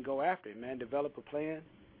 then go after it, man. Develop a plan,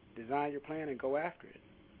 design your plan, and go after it.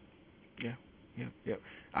 Yeah.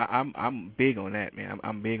 I'm big on that, man.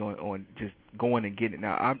 I'm big on just going and getting it.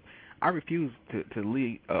 Now I refuse to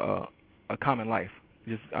lead a common life.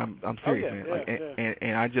 I'm serious, man.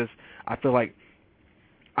 And I feel like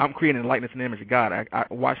I'm creating the likeness and image of God.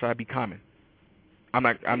 Why should I be common? I'm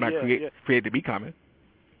not created to be common.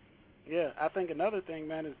 Yeah, I think another thing,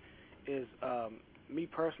 man, is me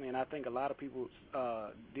personally, and I think a lot of people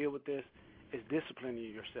deal with this, is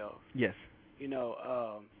disciplining yourself. Yes.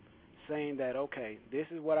 Saying that, okay, this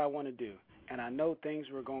is what I want to do, and I know things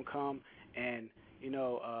were going to come, and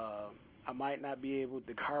I might not be able,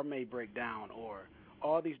 the car may break down, or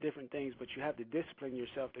all these different things, but you have to discipline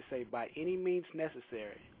yourself to say, by any means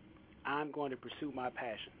necessary, I'm going to pursue my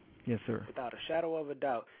passion. Yes, sir. Without a shadow of a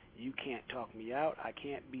doubt, you can't talk me out. I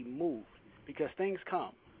can't be moved, because things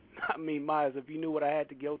come. I mean, Myles, if you knew what I had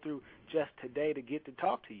to go through just today to get to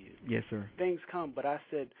talk to you. Yes, sir. Things come, but I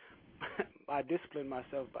said, I disciplined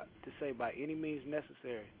myself to say, by any means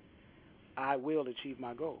necessary, I will achieve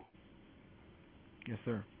my goal. Yes,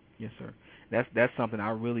 sir. Yes, sir. That's something I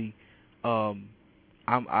really, I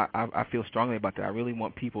feel strongly about that. I really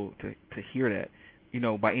want people to hear that.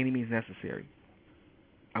 By any means necessary,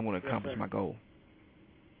 I'm going to accomplish my goal.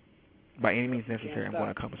 By any means necessary, I'm going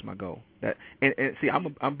to accomplish my goal. And see,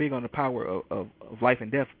 I'm big on the power of life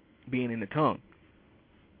and death being in the tongue.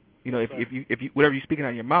 If you whatever you're speaking out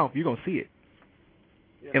of your mouth, you're gonna see it.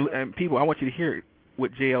 Yes, and people, I want you to hear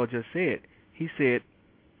what JL just said. He said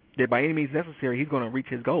that by any means necessary, he's going to reach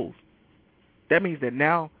his goals. That means that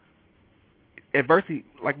now, adversity,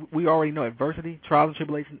 like we already know, adversity, trials and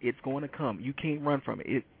tribulations, it's going to come. You can't run from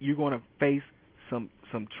it. You're going to face some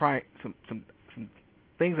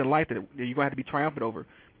things in life that you're going to have to be triumphant over,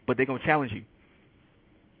 but they're going to challenge you.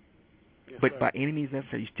 Yes, but by any means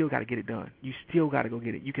necessary, you still got to get it done. You still got to go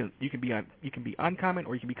get it. You can be uncommon,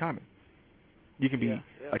 or you can be common. You can be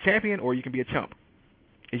a champion, or you can be a chump.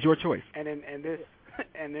 It's your choice. And in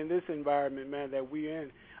this environment, man, that we're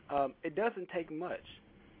in, it doesn't take much.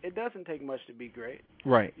 It doesn't take much to be great.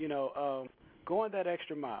 Right. Going that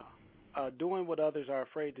extra mile, doing what others are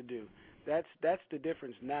afraid to do. That's the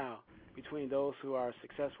difference now between those who are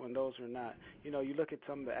successful and those who are not. You look at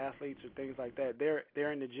some of the athletes or things like that.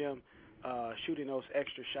 They're in the gym shooting those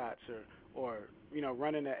extra shots or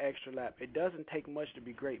running that extra lap. It doesn't take much to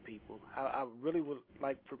be great, people. I really would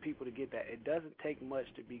like for people to get that. It doesn't take much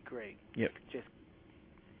to be great. Yep. Just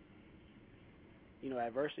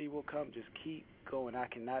adversity will come. Just keep going. I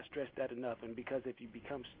cannot stress that enough. And because if you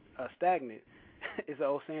become stagnant, it's an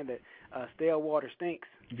old saying that stale water stinks.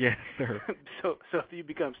 Yes, sir. So if you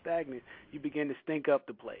become stagnant, you begin to stink up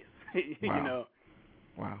the place. Wow.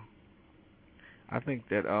 Wow. I think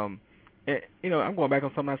that I'm going back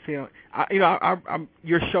on something I said.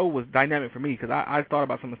 Your show was dynamic for me because I thought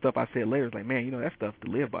about some of the stuff I said later. It's like, man, that's stuff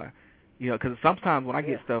to live by. Because sometimes when I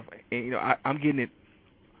get stuff, and I'm getting it.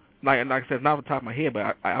 Like I said, it's not off the top of my head,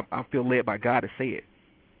 but I feel led by God to say it.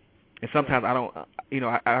 And sometimes I don't,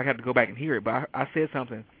 I have to go back and hear it. But I said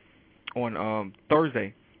something on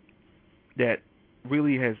Thursday that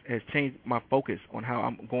really has changed my focus on how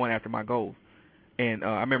I'm going after my goals. And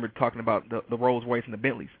I remember talking about the Rolls Royce and the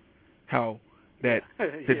Bentleys, how that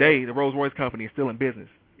today the Rolls Royce company is still in business.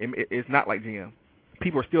 It's not like GM.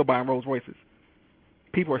 People are still buying Rolls Royces.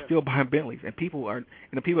 People are still buying Bentleys, and the people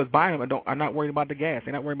that's buying them are not worried about the gas.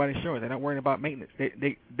 They're not worried about insurance. They're not worried about maintenance.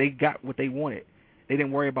 They got what they wanted. They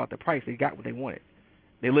didn't worry about the price. They got what they wanted.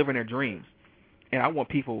 They live in their dreams. And I want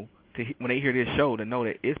people to, when they hear this show, to know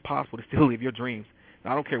that it's possible to still live your dreams.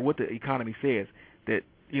 Now, I don't care what the economy says. That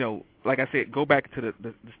like I said, go back to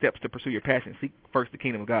the steps to pursue your passion. Seek first the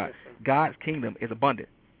kingdom of God. God's kingdom is abundant.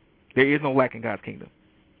 There is no lack in God's kingdom.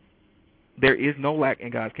 There is no lack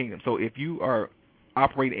in God's kingdom. So if you are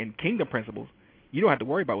operating in kingdom principles, you don't have to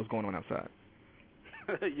worry about what's going on outside.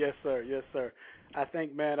 Yes, sir. Yes, sir. I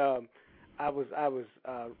think, man, I was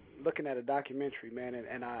looking at a documentary, man,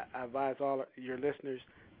 and I advise all your listeners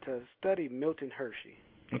to study Milton Hershey.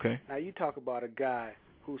 Okay. Now, you talk about a guy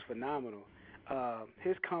who's phenomenal.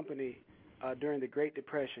 His company, during the Great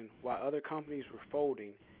Depression, while other companies were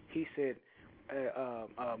folding, he said,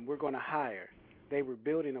 we're going to hire. They were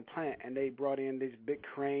building a plant, and they brought in this big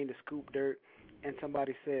crane to scoop dirt, and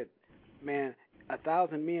somebody said, man,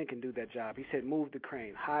 1,000 men can do that job. He said, move the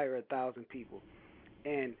crane, hire 1,000 people.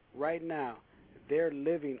 And right now, they're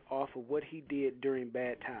living off of what he did during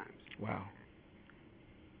bad times. Wow.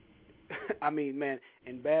 I mean, man,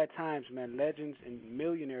 in bad times, man, legends and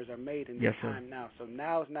millionaires are made in this time now. So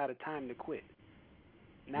now is not a time to quit.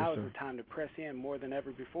 Now is the time to press in more than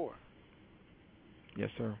ever before. Yes,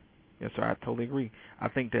 sir. Yes, sir. I totally agree. I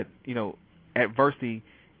think that adversity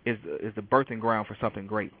is the birthing ground for something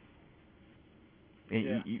great.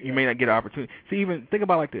 And you may not get an opportunity. See, even think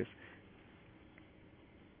about it like this.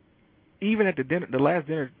 Even at the last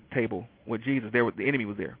dinner table with Jesus, the enemy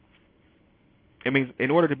was there. It means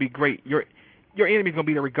in order to be great, your enemy's gonna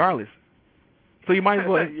be there regardless. So you might as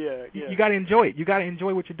well. You got to enjoy it. You got to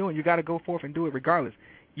enjoy what you're doing. You got to go forth and do it regardless.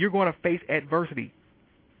 You're going to face adversity.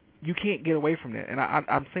 You can't get away from that. And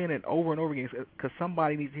I'm saying it over and over again because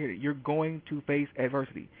somebody needs to hear it. You're going to face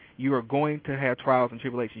adversity. You are going to have trials and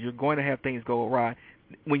tribulations. You're going to have things go awry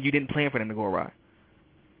when you didn't plan for them to go awry.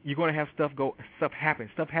 You're going to have stuff happen.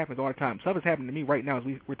 Stuff happens all the time. Stuff is happening to me right now as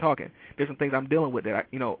we're talking. There's some things I'm dealing with that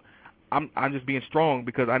I'm just being strong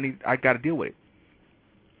because I got to deal with it.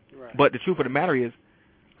 Right. But the truth of the matter is,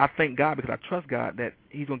 I thank God because I trust God that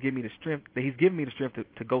He's going to give me the strength, that He's given me the strength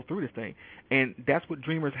to go through this thing. And that's what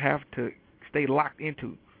dreamers have to stay locked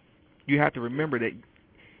into. You have to remember that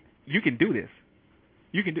you can do this.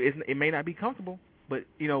 You can do it. It may not be comfortable, but,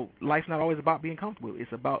 life's not always about being comfortable.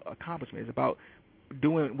 It's about accomplishment. It's about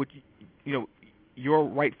doing what, your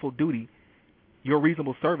rightful duty, your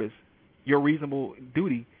reasonable service, your reasonable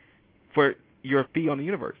duty for your fee on the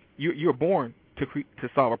universe. You're born to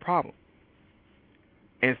solve a problem.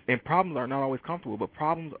 And problems are not always comfortable, but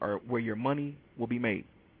problems are where your money will be made.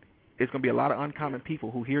 It's going to be a lot of uncommon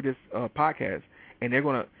people who hear this podcast, and they're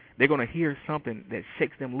going to hear something that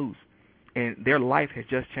shakes them loose, and their life has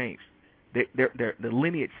just changed. The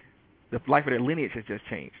life of their lineage has just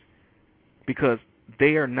changed because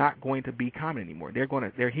they are not going to be common anymore.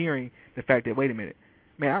 They're hearing the fact that, wait a minute,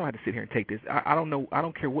 man, I don't have to sit here and take this. I don't know. I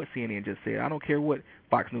don't care what CNN just said. I don't care what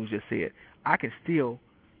Fox News just said. I can still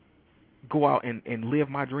go out and live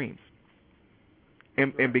my dreams.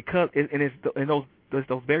 And because it's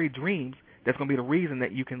those very dreams that's going to be the reason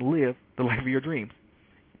that you can live the life of your dreams.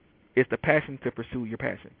 It's the passion to pursue your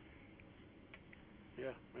passion. Yeah,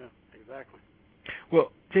 exactly.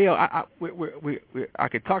 Well, JL, I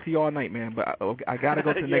could talk to you all night, man, but I got to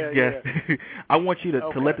go to the next guest. I want you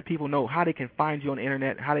to let the people know how they can find you on the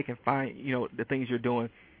internet, how they can find the things you're doing,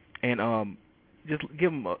 and just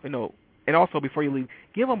give them and also before you leave,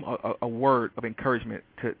 give them a word of encouragement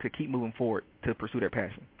to keep moving forward to pursue their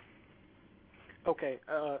passion. Okay.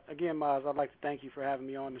 Again, Myles, I'd like to thank you for having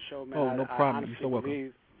me on the show, man. Oh, no problem. You're so welcome. I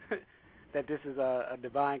honestly believe that this is a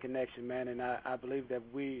divine connection, man, and I believe that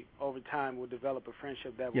we, over time, will develop a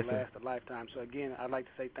friendship that will last a lifetime. So, again, I'd like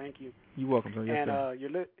to say thank you. You're welcome, sir. Yes, and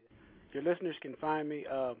your listeners can find me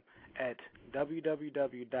at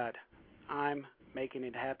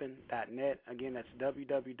www.immakingithappen.net. Again, that's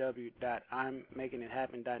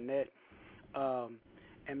www.immakingithappen.net.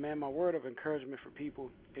 And, man, my word of encouragement for people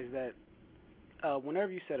is that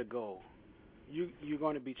whenever you set a goal, you're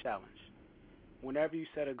going to be challenged. Whenever you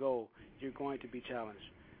set a goal, you're going to be challenged.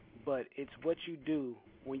 But it's what you do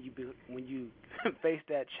when you face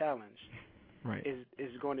that challenge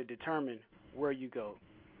is going to determine where you go.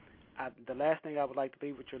 The last thing I would like to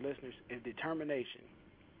leave with your listeners is determination.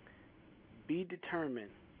 Be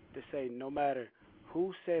determined to say no matter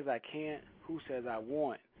who says I can't, who says I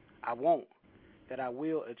won't, that I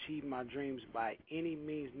will achieve my dreams by any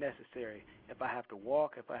means necessary. If I have to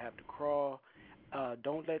walk, if I have to crawl,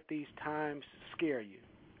 don't let these times scare you,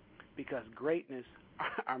 because greatness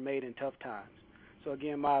are made in tough times. So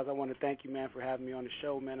again, Myles, I want to thank you, man, for having me on the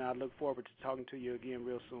show, man. I look forward to talking to you again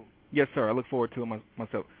real soon. Yes, sir. I look forward to it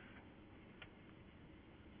myself.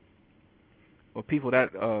 Well, people,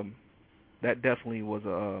 that definitely was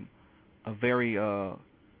a very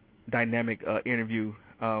dynamic interview.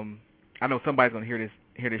 I know somebody's gonna hear this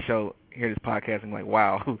podcast and be like,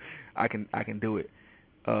 wow, I can do it.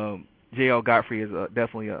 J.L. Godfrey is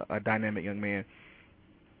definitely a dynamic young man,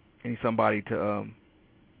 and he's somebody to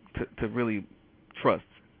really trust.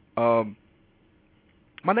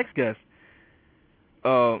 My next guest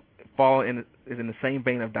is in the same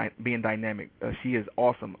vein of being dynamic. She is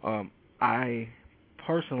awesome. I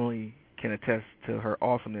personally can attest to her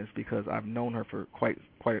awesomeness because I've known her for quite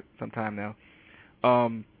some time now.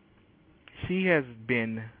 She has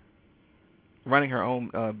been running her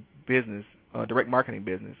own business, direct marketing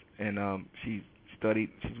business, and she's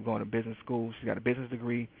going to business school. She's got a business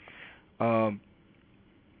degree. It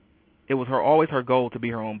was always her goal to be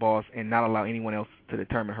her own boss and not allow anyone else to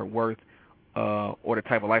determine her worth or the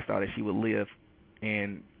type of lifestyle that she would live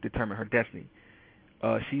and determine her destiny.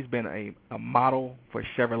 She's been a model for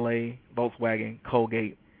Chevrolet, Volkswagen,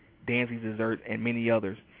 Colgate, Danzy's Desserts, and many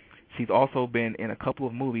others. She's also been in a couple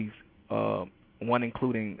of movies, one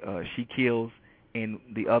including She Kills and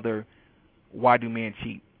the other Why Do Men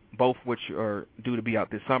Cheat, both which are due to be out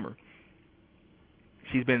this summer.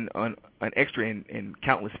 She's been an extra in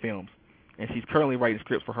countless films, and she's currently writing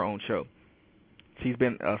scripts for her own show. She's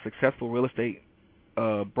been a successful real estate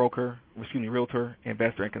realtor,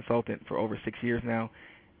 investor, and consultant for over 6 years now,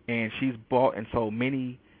 and she's bought and sold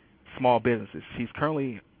many small businesses. She's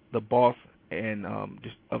currently the boss and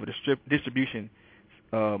of a distribution,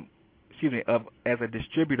 as a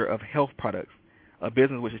distributor of health products, a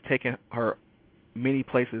business which has taken her many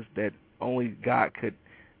places that only God could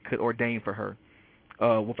ordain for her.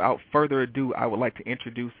 Without further ado, I would like to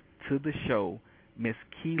introduce to the show Miss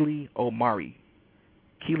Keely Omari.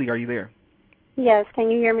 Keely, are you there? Yes. Can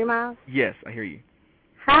you hear me, Myles? Yes, I hear you.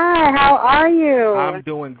 Hi. How are you? I'm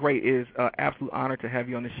doing great. It is an absolute honor to have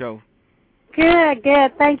you on the show. Good.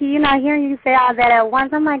 Thank you. You know, hearing you say all that at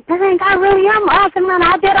once, I'm like, dang, I really am awesome, and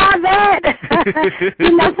I did all that.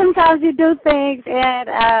 You know, sometimes you do things,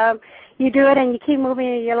 and you do it, and you keep moving,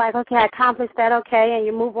 and you're like, okay, I accomplished that, okay, and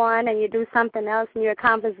you move on, and you do something else, and you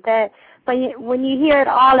accomplish that. But when you hear it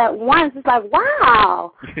all at once, it's like,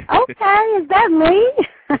 wow, okay, is that me?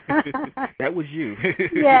 That was you.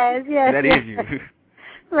 Yes. That is you.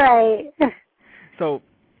 Right. So,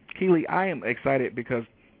 Keely, I am excited because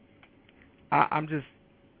I've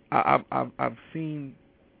I've seen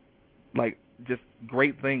like just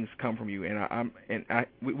great things come from you, and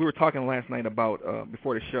we were talking last night about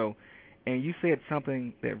before the show, and you said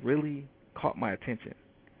something that really caught my attention,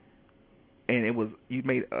 and it was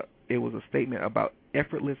a statement about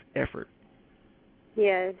effortless effort.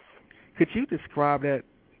 Yes. Could you describe that?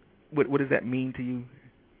 What does that mean to you?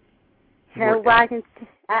 Well, I can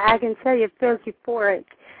tell you it feels euphoric.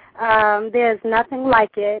 There's nothing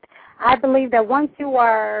like it. I believe that once you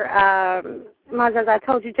are, as I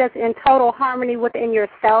told you, just in total harmony within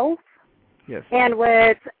yourself, yes, and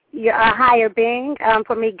with your higher being,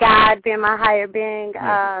 for me, God being my higher being,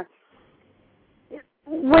 yes.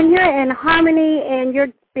 When you're in harmony and you're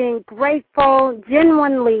being grateful,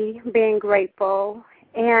 genuinely being grateful,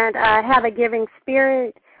 and have a giving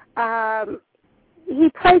spirit, He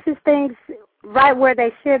places things right where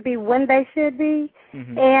they should be, when they should be,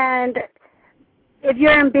 mm-hmm. and if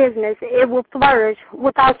you're in business, it will flourish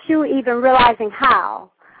without you even realizing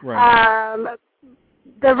how. Right.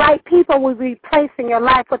 The right people will be placed in your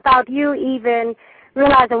life without you even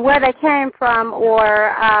realizing where they came from,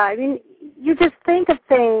 or you just think of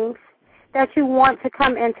things that you want to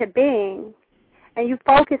come into being, and you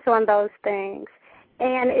focus on those things,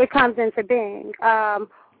 and it comes into being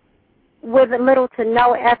with little to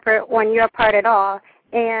no effort on your part at all.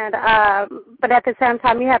 And but at the same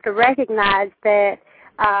time, you have to recognize that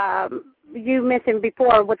you mentioned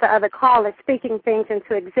before with the other caller, speaking things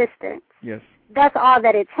into existence. Yes. That's all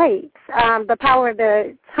that it takes. The power of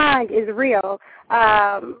the tongue is real.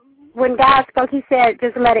 When God spoke, He said,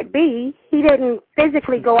 just let it be. He didn't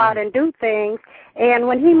physically go out and do things. And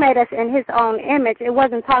when He made us in His own image, it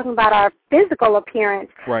wasn't talking about our physical appearance,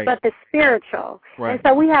 right, but the spiritual. Right. And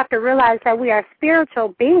so we have to realize that we are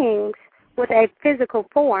spiritual beings with a physical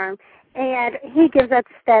form, and He gives us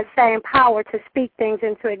that same power to speak things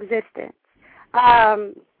into existence.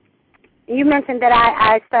 You mentioned that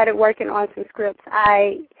I started working on some scripts.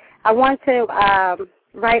 I want to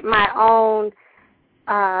write my own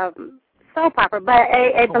soap opera, but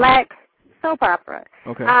a black soap opera.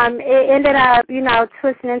 Okay. It ended up,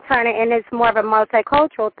 twisting and turning, and it's more of a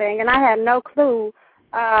multicultural thing, and I had no clue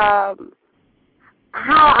how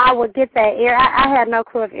I would get that air. I had no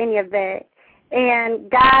clue of any of that. And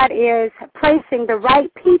God is placing the right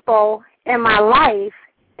people in my life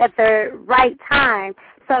at the right time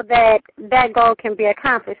so that that goal can be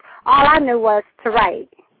accomplished. All I knew was to write.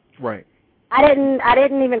 Right. I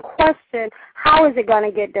didn't even question how is it going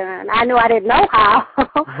to get done. I knew I didn't know how,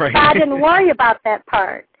 right. So I didn't worry about that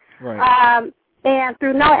part. Right. And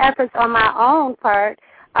through no efforts on my own part,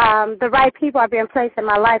 the right people are being placed in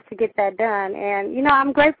my life to get that done. And,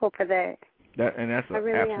 I'm grateful for that. That's an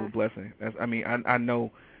really absolute blessing. I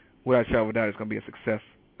know Without Shadow of a Doubt is going to be a success.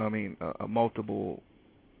 I mean, a multiple,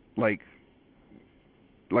 like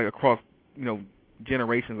across,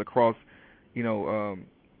 generations, across,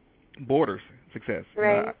 borders success.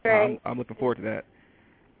 Right, I'm looking forward to that.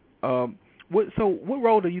 What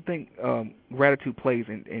role do you think gratitude plays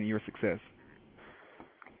in your success?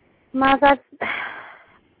 Myles,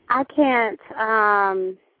 I can't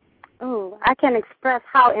express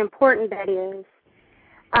how important that is.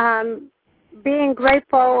 Being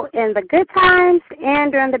grateful in the good times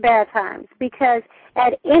and during the bad times, because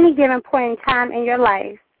at any given point in time in your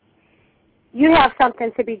life, you have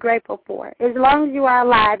something to be grateful for. As long as you are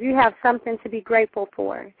alive, you have something to be grateful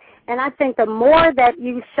for. And I think the more that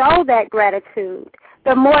you show that gratitude,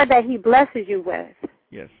 the more that He blesses you with.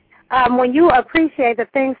 Yes. when you appreciate the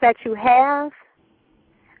things that you have,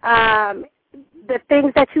 the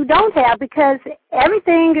things that you don't have, because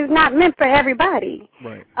everything is not meant for everybody.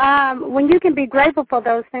 Right. When you can be grateful for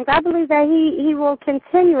those things, I believe that he will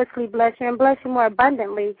continuously bless you and bless you more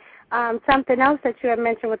abundantly. Something else that you had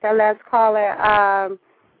mentioned with that last caller,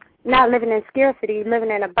 not living in scarcity,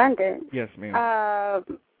 living in abundance. Yes, ma'am.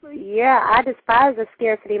 Yeah, I despise the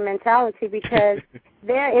scarcity mentality because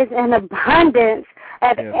there is an abundance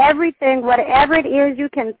of everything, whatever it is you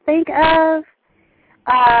can think of.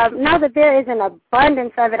 Know that there is an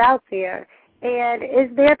abundance of it out there, and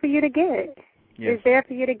it's there for you to get. Yes. It's there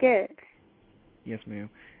for you to get. Yes, ma'am.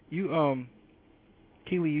 You,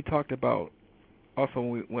 Keely, you talked about also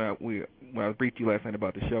when I briefed you last night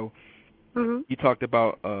about the show. Mm-hmm. You talked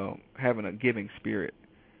about having a giving spirit,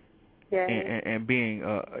 and being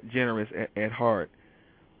generous at heart.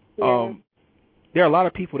 Yeah. There are a lot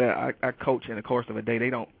of people that I coach in the course of a day. They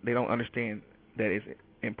don't understand that it's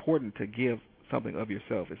important to give something of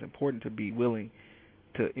yourself. It's important to be willing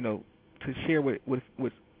to to share with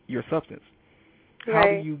your substance. Right. How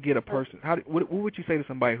do you get a person? What would you say to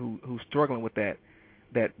somebody who's struggling with that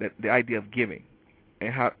the idea of giving,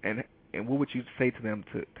 and what would you say to them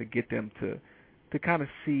to get them to kind of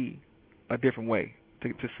see a different way,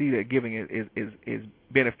 to see that giving is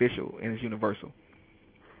beneficial and is universal?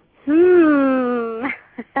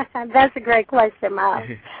 That's a great question, Myles.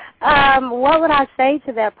 What would I say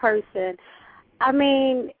to that person? I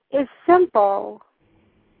mean, it's simple.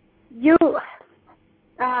 My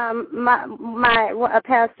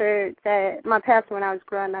pastor when I was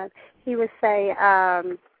growing up, he would say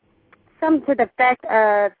something to the effect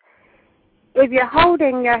of, if you're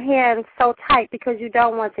holding your hand so tight because you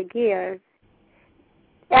don't want to give,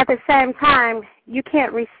 at the same time you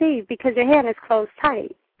can't receive because your hand is closed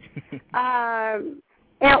tight.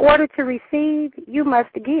 In order to receive, you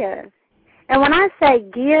must give. And when I say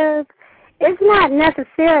give, it's not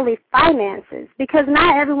necessarily finances, because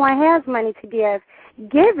not everyone has money to give.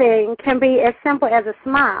 Giving can be as simple as a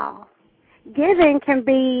smile. Giving can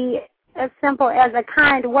be as simple as a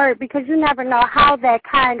kind word, because you never know how that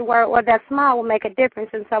kind word or that smile will make a difference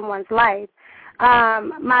in someone's life.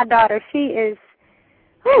 My daughter, she is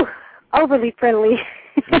overly friendly,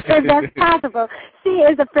 if that's possible. She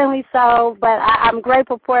is a friendly soul, but I'm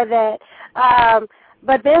grateful for that.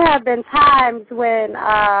 But there have been times when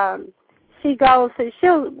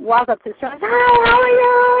she'll walk up to the store and say, "Hi, how are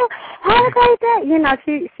you? Have a great day." You know,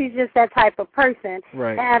 she's just that type of person.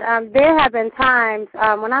 Right. And there have been times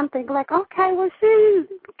when I'm thinking like, okay, well,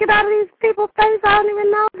 get out of these people's face. I don't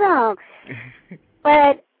even know them.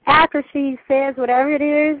 But after she says whatever it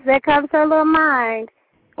is that comes to her little mind,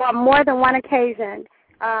 on more than one occasion,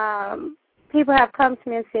 people have come to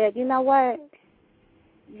me and said, "You know what?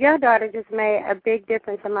 Your daughter just made a big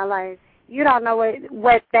difference in my life. You don't know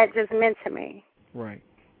what that just meant to me." Right.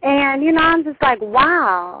 And, I'm just like,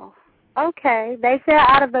 wow, okay. They said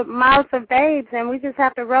out of the mouths of babes, and we just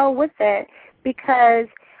have to roll with that, because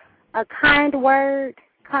a kind word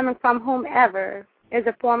coming from whomever is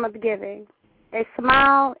a form of giving. A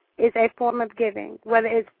smile is a form of giving, whether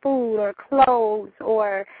it's food or clothes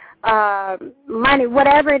or money,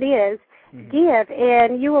 whatever it is. Mm-hmm. Give,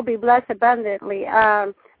 and you will be blessed abundantly.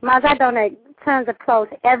 Myles, I donate tons of clothes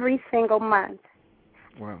every single month.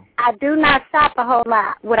 Wow. I do not shop a whole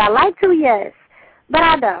lot. Would I like to? Yes, but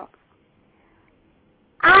I don't.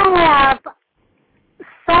 I have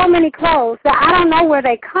so many clothes that I don't know where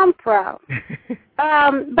they come from.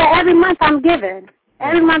 But every month I'm giving.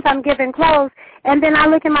 Every month I'm giving clothes, and then I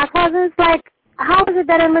look at my clothes and it's like, how is it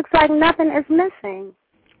that it looks like nothing is missing?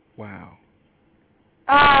 Wow.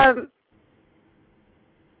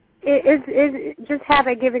 It just have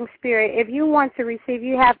a giving spirit. If you want to receive,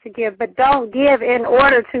 you have to give, but don't give in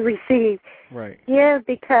order to receive. Right. Give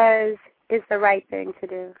because it's the right thing to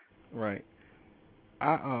do. Right.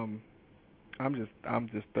 I'm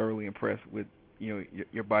just thoroughly impressed with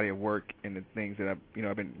your body of work and the things that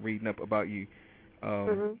I've been reading up about you,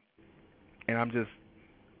 and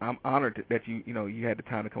I'm honored that you had the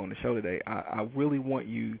time to come on the show today. I really want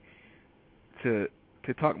you to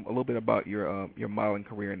talk a little bit about your modeling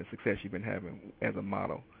career and the success you've been having as a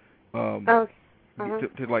model. To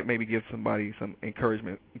like maybe give somebody some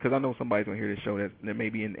encouragement, because I know somebody's going to hear this show that may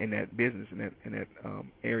be in that business, in that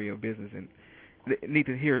area of business, and they need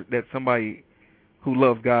to hear that somebody who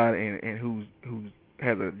loves God and who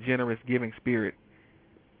has a generous giving spirit,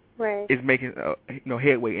 right, is making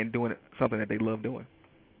headway in doing something that they love doing.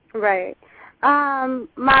 Right.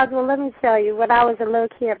 Myles, well, let me tell you, when I was a little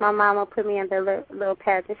kid, my mama put me in the little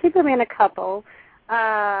pageant. She put me in a couple.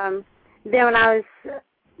 Then when I was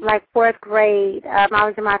like 4th grade. I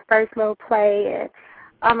was in my first little play. And,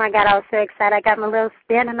 oh, my God, I was so excited. I got my little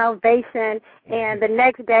standing ovation. And the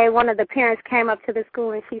next day, one of the parents came up to the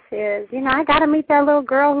school, and she says, you know, I got to meet that little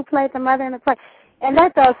girl who played the mother in the play. And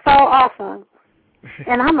that felt so awesome.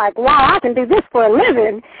 And I'm like, wow, I can do this for a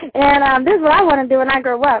living. And this is what I want to do when I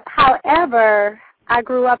grow up. However, I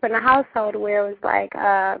grew up in a household where it was like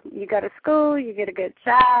you go to school, you get a good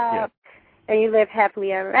job, and you live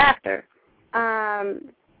happily ever after.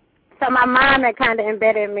 So my mom had kind of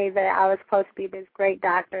embedded in me that I was supposed to be this great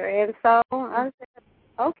doctor. And so I said,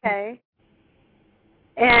 okay.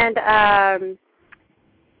 And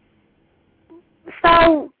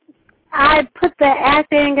so I put the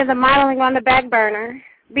acting and the modeling on the back burner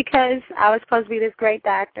because I was supposed to be this great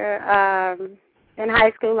doctor. In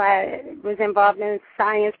high school, I was involved in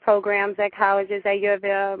science programs at colleges at U of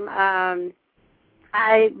M.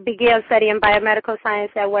 I began studying biomedical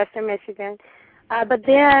science at Western Michigan. But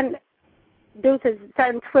then, due to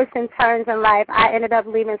certain twists and turns in life, I ended up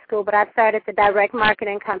leaving school, but I started the direct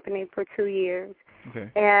marketing company for 2 years.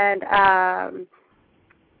 Okay. And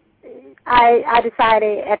I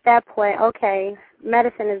decided at that point, okay,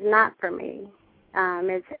 medicine is not for me.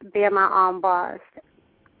 It's being my own boss,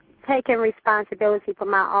 taking responsibility for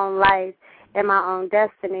my own life and my own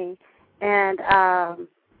destiny. And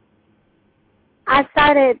I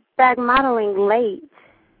started back modeling late.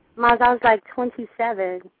 I was like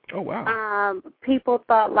 27. Oh, wow. People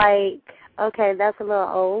thought like, okay, that's a little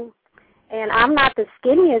old. And I'm not the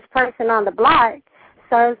skinniest person on the block.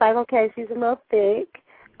 So I was like, okay, she's a little thick.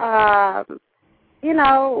 You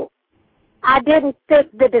know, I didn't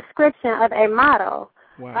fit the description of a model.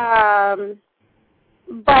 Wow.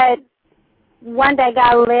 But one day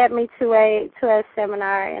God led me to a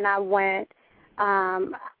seminar, and I went.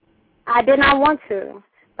 I did not want to,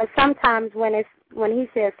 but sometimes when he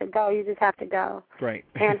says to go, you just have to go. Right.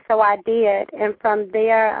 And so I did, and from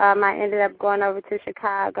there I ended up going over to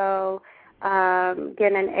Chicago,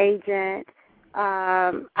 getting an agent.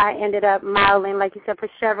 I ended up modeling, like you said, for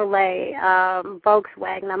Chevrolet,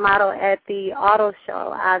 Volkswagen. I modeled at the auto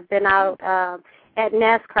show. I've been out at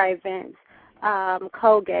NASCAR events,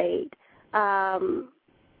 Colgate, and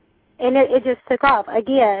it just took off.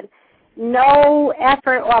 Again, no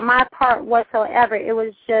effort on my part whatsoever. It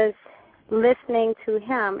was just listening to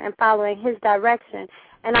him and following his direction.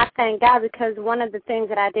 And I thank God, because one of the things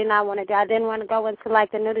that I did not want to do, I didn't want to go into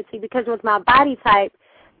like the nudity, because with my body type,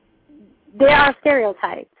 there are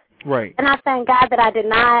stereotypes. Right. And I thank God that I did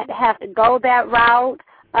not have to go that route.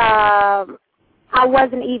 I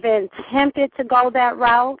wasn't even tempted to go that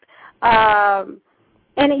route.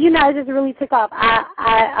 And, you know, it just really took off.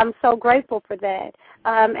 I'm so grateful for that.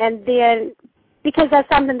 And then, because that's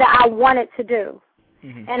something that I wanted to do.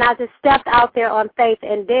 Mm-hmm. And I just stepped out there on faith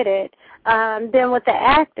and did it. Then with the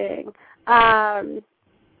acting,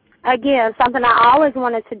 again, something I always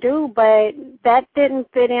wanted to do, but that didn't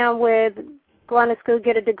fit in with going to school,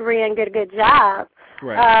 get a degree, and get a good job.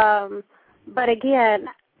 Right. But again,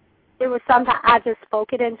 it was something I just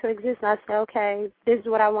spoke it into existence. I said, okay, this is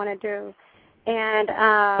what I want to do.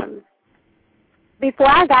 And before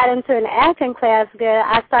I got into an acting class,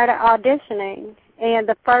 I started auditioning. And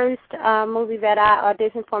the first movie that I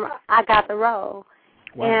auditioned for, I got the role.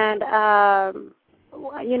 Wow. And,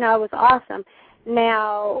 you know, it was awesome.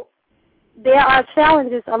 Now, there are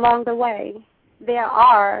challenges along the way. There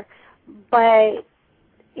are. But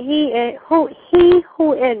he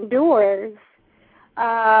who endures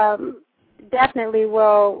definitely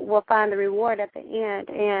will find the reward at the end.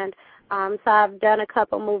 And so I've done a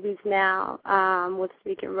couple movies now with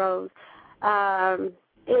speaking roles.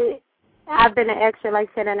 I've been an extra, like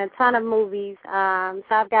I said, in a ton of movies. So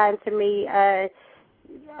I've gotten to meet a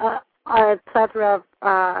plethora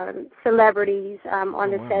of celebrities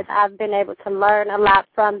on the sets. I've been able to learn a lot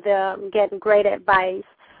from them, getting great advice.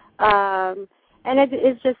 And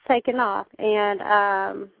it's just taken off. And,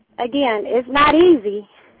 again, it's not easy.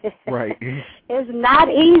 Right. It's not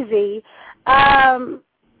easy.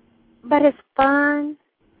 But it's fun.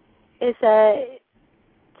 It's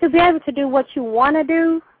to be able to do what you want to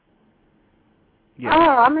do. Yes. Oh,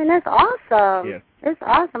 I mean, it's awesome. Yes. It's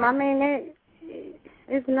awesome. I mean,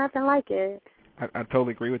 it's nothing like it. I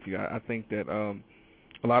totally agree with you. I think that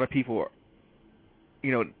a lot of people,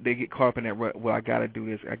 you know, they get caught up in that rut. Well, I got to do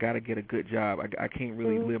this. I got to get a good job. I can't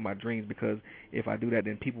really live my dreams, because if I do that,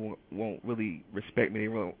 then people won't really respect me. They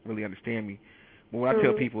won't really understand me. But what I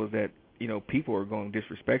tell people is that, you know, people are going to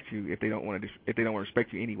disrespect you if they don't want to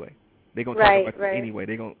respect you anyway. They're going to talk about you anyway.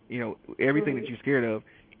 They're going, you know, everything that you're scared of,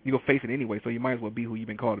 you're going to face it anyway. So you might as well be who you've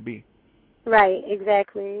been called to be. Right,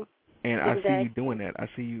 exactly. And I see you doing that. I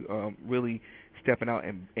see you really stepping out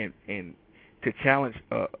and to challenge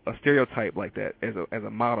a stereotype like that as a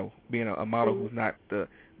model, being a model who's not the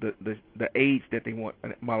age that they want a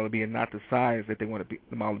model to be, and not the size that they want to be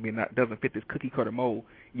the model to be, and not doesn't fit this cookie cutter mold.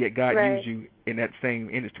 Yet God used you in that same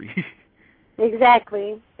industry.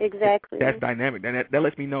 Exactly. That's dynamic, and that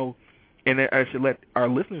lets me know, and I should let our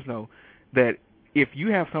listeners know that if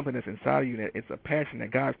you have something that's inside of you, that it's a passion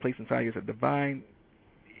that God's placed inside you, it's a divine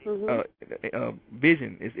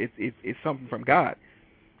vision. It's something from God.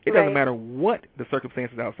 It doesn't matter what the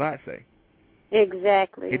circumstances outside say.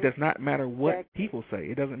 Exactly. It does not matter what people say.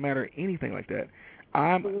 It doesn't matter anything like that.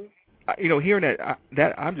 Hearing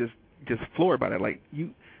that I'm just floored by that. Like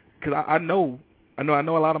because I know a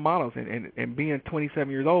lot of models, and being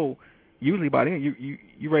 27 years old, usually by then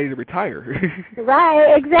you ready to retire.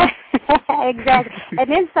 Right. Exactly. And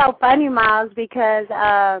it's so funny, Myles, because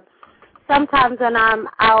sometimes when I'm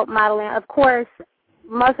out modeling, of course,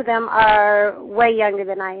 most of them are way younger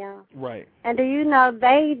than I am. Right. And do you know,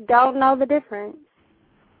 they don't know the difference.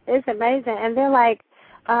 It's amazing. And they're like,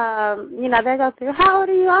 they go through, how old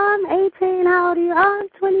are you? I'm 18. How old are you? I'm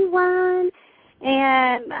 21.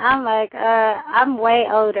 And I'm like, I'm way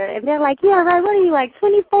older. And they're like, yeah, right, what are you, like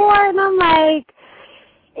 24? And I'm like,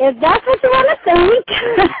 if that's what you want to think.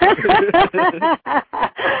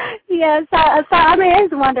 Yeah, so I mean,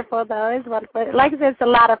 it's wonderful, though. It's wonderful. Like I said, it's a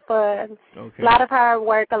lot of fun, a lot of hard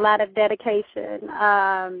work, a lot of dedication,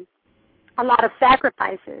 a lot of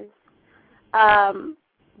sacrifices.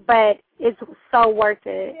 But it's so worth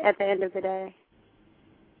it at the end of the day.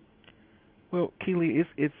 Well, Keely,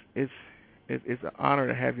 it's an honor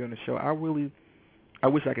to have you on the show. I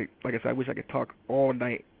wish I could, like I said, I wish I could talk all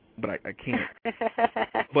night, but I can't.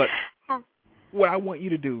 But what I want you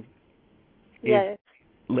to do is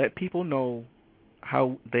let people know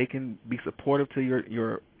how they can be supportive to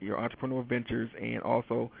your entrepreneurial ventures, and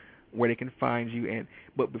also where they can find you.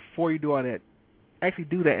 But before you do all that, actually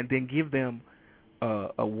do that, and then give them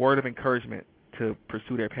a word of encouragement to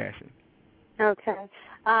pursue their passion. Okay.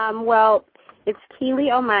 Well, it's Keely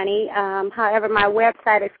Omani. However, my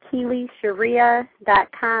website is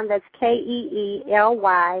KeelyShareah.com. That's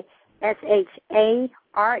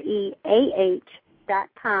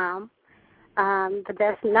KeelyShareah.com. The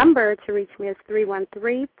best number to reach me is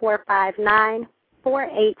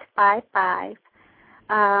 313-459-4855.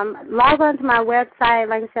 Log on to my website.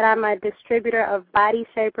 Like I said, I'm a distributor of body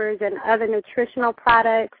shapers and other nutritional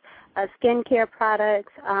products, skincare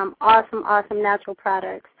products, awesome natural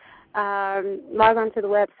products. Log on to the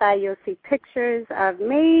website. You'll see pictures of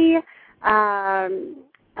me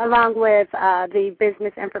along with the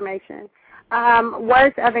business information.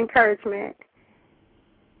 Words of encouragement.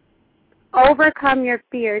 Overcome your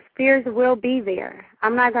fears. Fears will be there.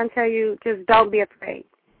 I'm not going to tell you just don't be afraid.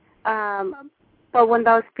 But when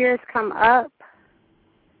those fears come up,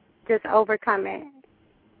 just overcome it.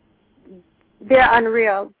 They're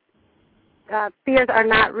unreal. Fears are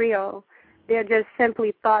not real. They're just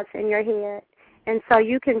simply thoughts in your head. And so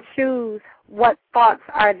you can choose what thoughts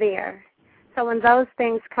are there. So when those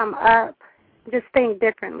things come up, just think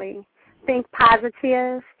differently. Think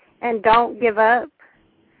positive and don't give up,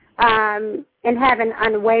 and have an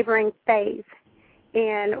unwavering faith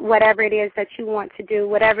in whatever it is that you want to do,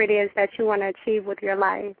 whatever it is that you want to achieve with your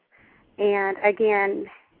life. And again,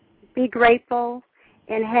 be grateful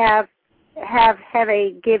and have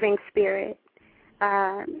a giving spirit.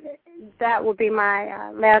 That will be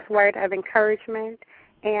my last word of encouragement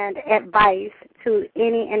and advice to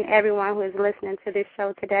any and everyone who is listening to this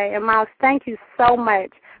show today. And Myles, thank you so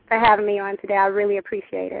much for having me on today. I really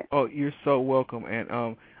appreciate it. Oh, you're so welcome.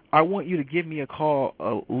 And I want you to give me a call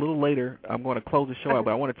a little later. I'm going to close the show out,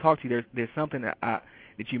 but I want to talk to you. There's something that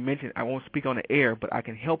you mentioned. I won't speak on the air, but I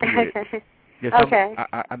can help you with it. Okay.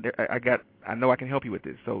 I know I can help you with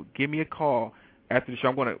this. So give me a call after the show.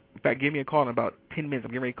 In fact, give me a call in about 10 minutes.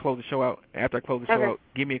 I'm getting ready to close the show out. After I close the show out,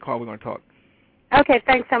 give me a call. We're going to talk. Okay,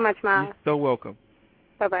 thanks so much, Myles. You're so welcome.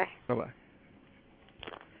 Bye-bye. Bye-bye.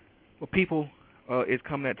 Well, people, it's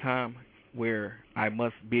come that time where I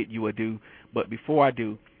must bid you adieu. But before I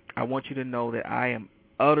do, I want you to know that I am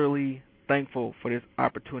utterly thankful for this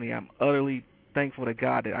opportunity. I'm utterly thankful to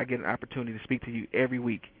God that I get an opportunity to speak to you every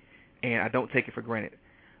week, and I don't take it for granted.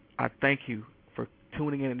 I thank you for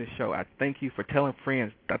tuning in to this show. I thank you for telling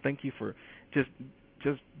friends. I thank you for just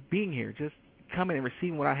being here, just coming and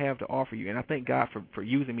receiving what I have to offer you, and I thank God for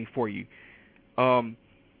using me for you.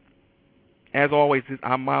 As always,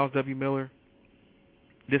 I'm Myles W. Miller.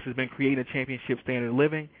 This has been Creating a Championship Standard of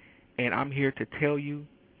Living, and I'm here to tell you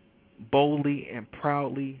boldly and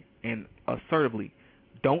proudly and assertively,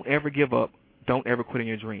 don't ever give up. Don't ever quit on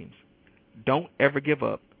your dreams. Don't ever give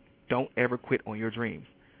up. don't ever quit on your dreams.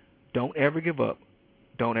 Don't ever give up.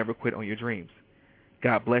 Don't ever quit on your dreams.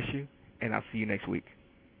 God bless you, and I'll see you next week.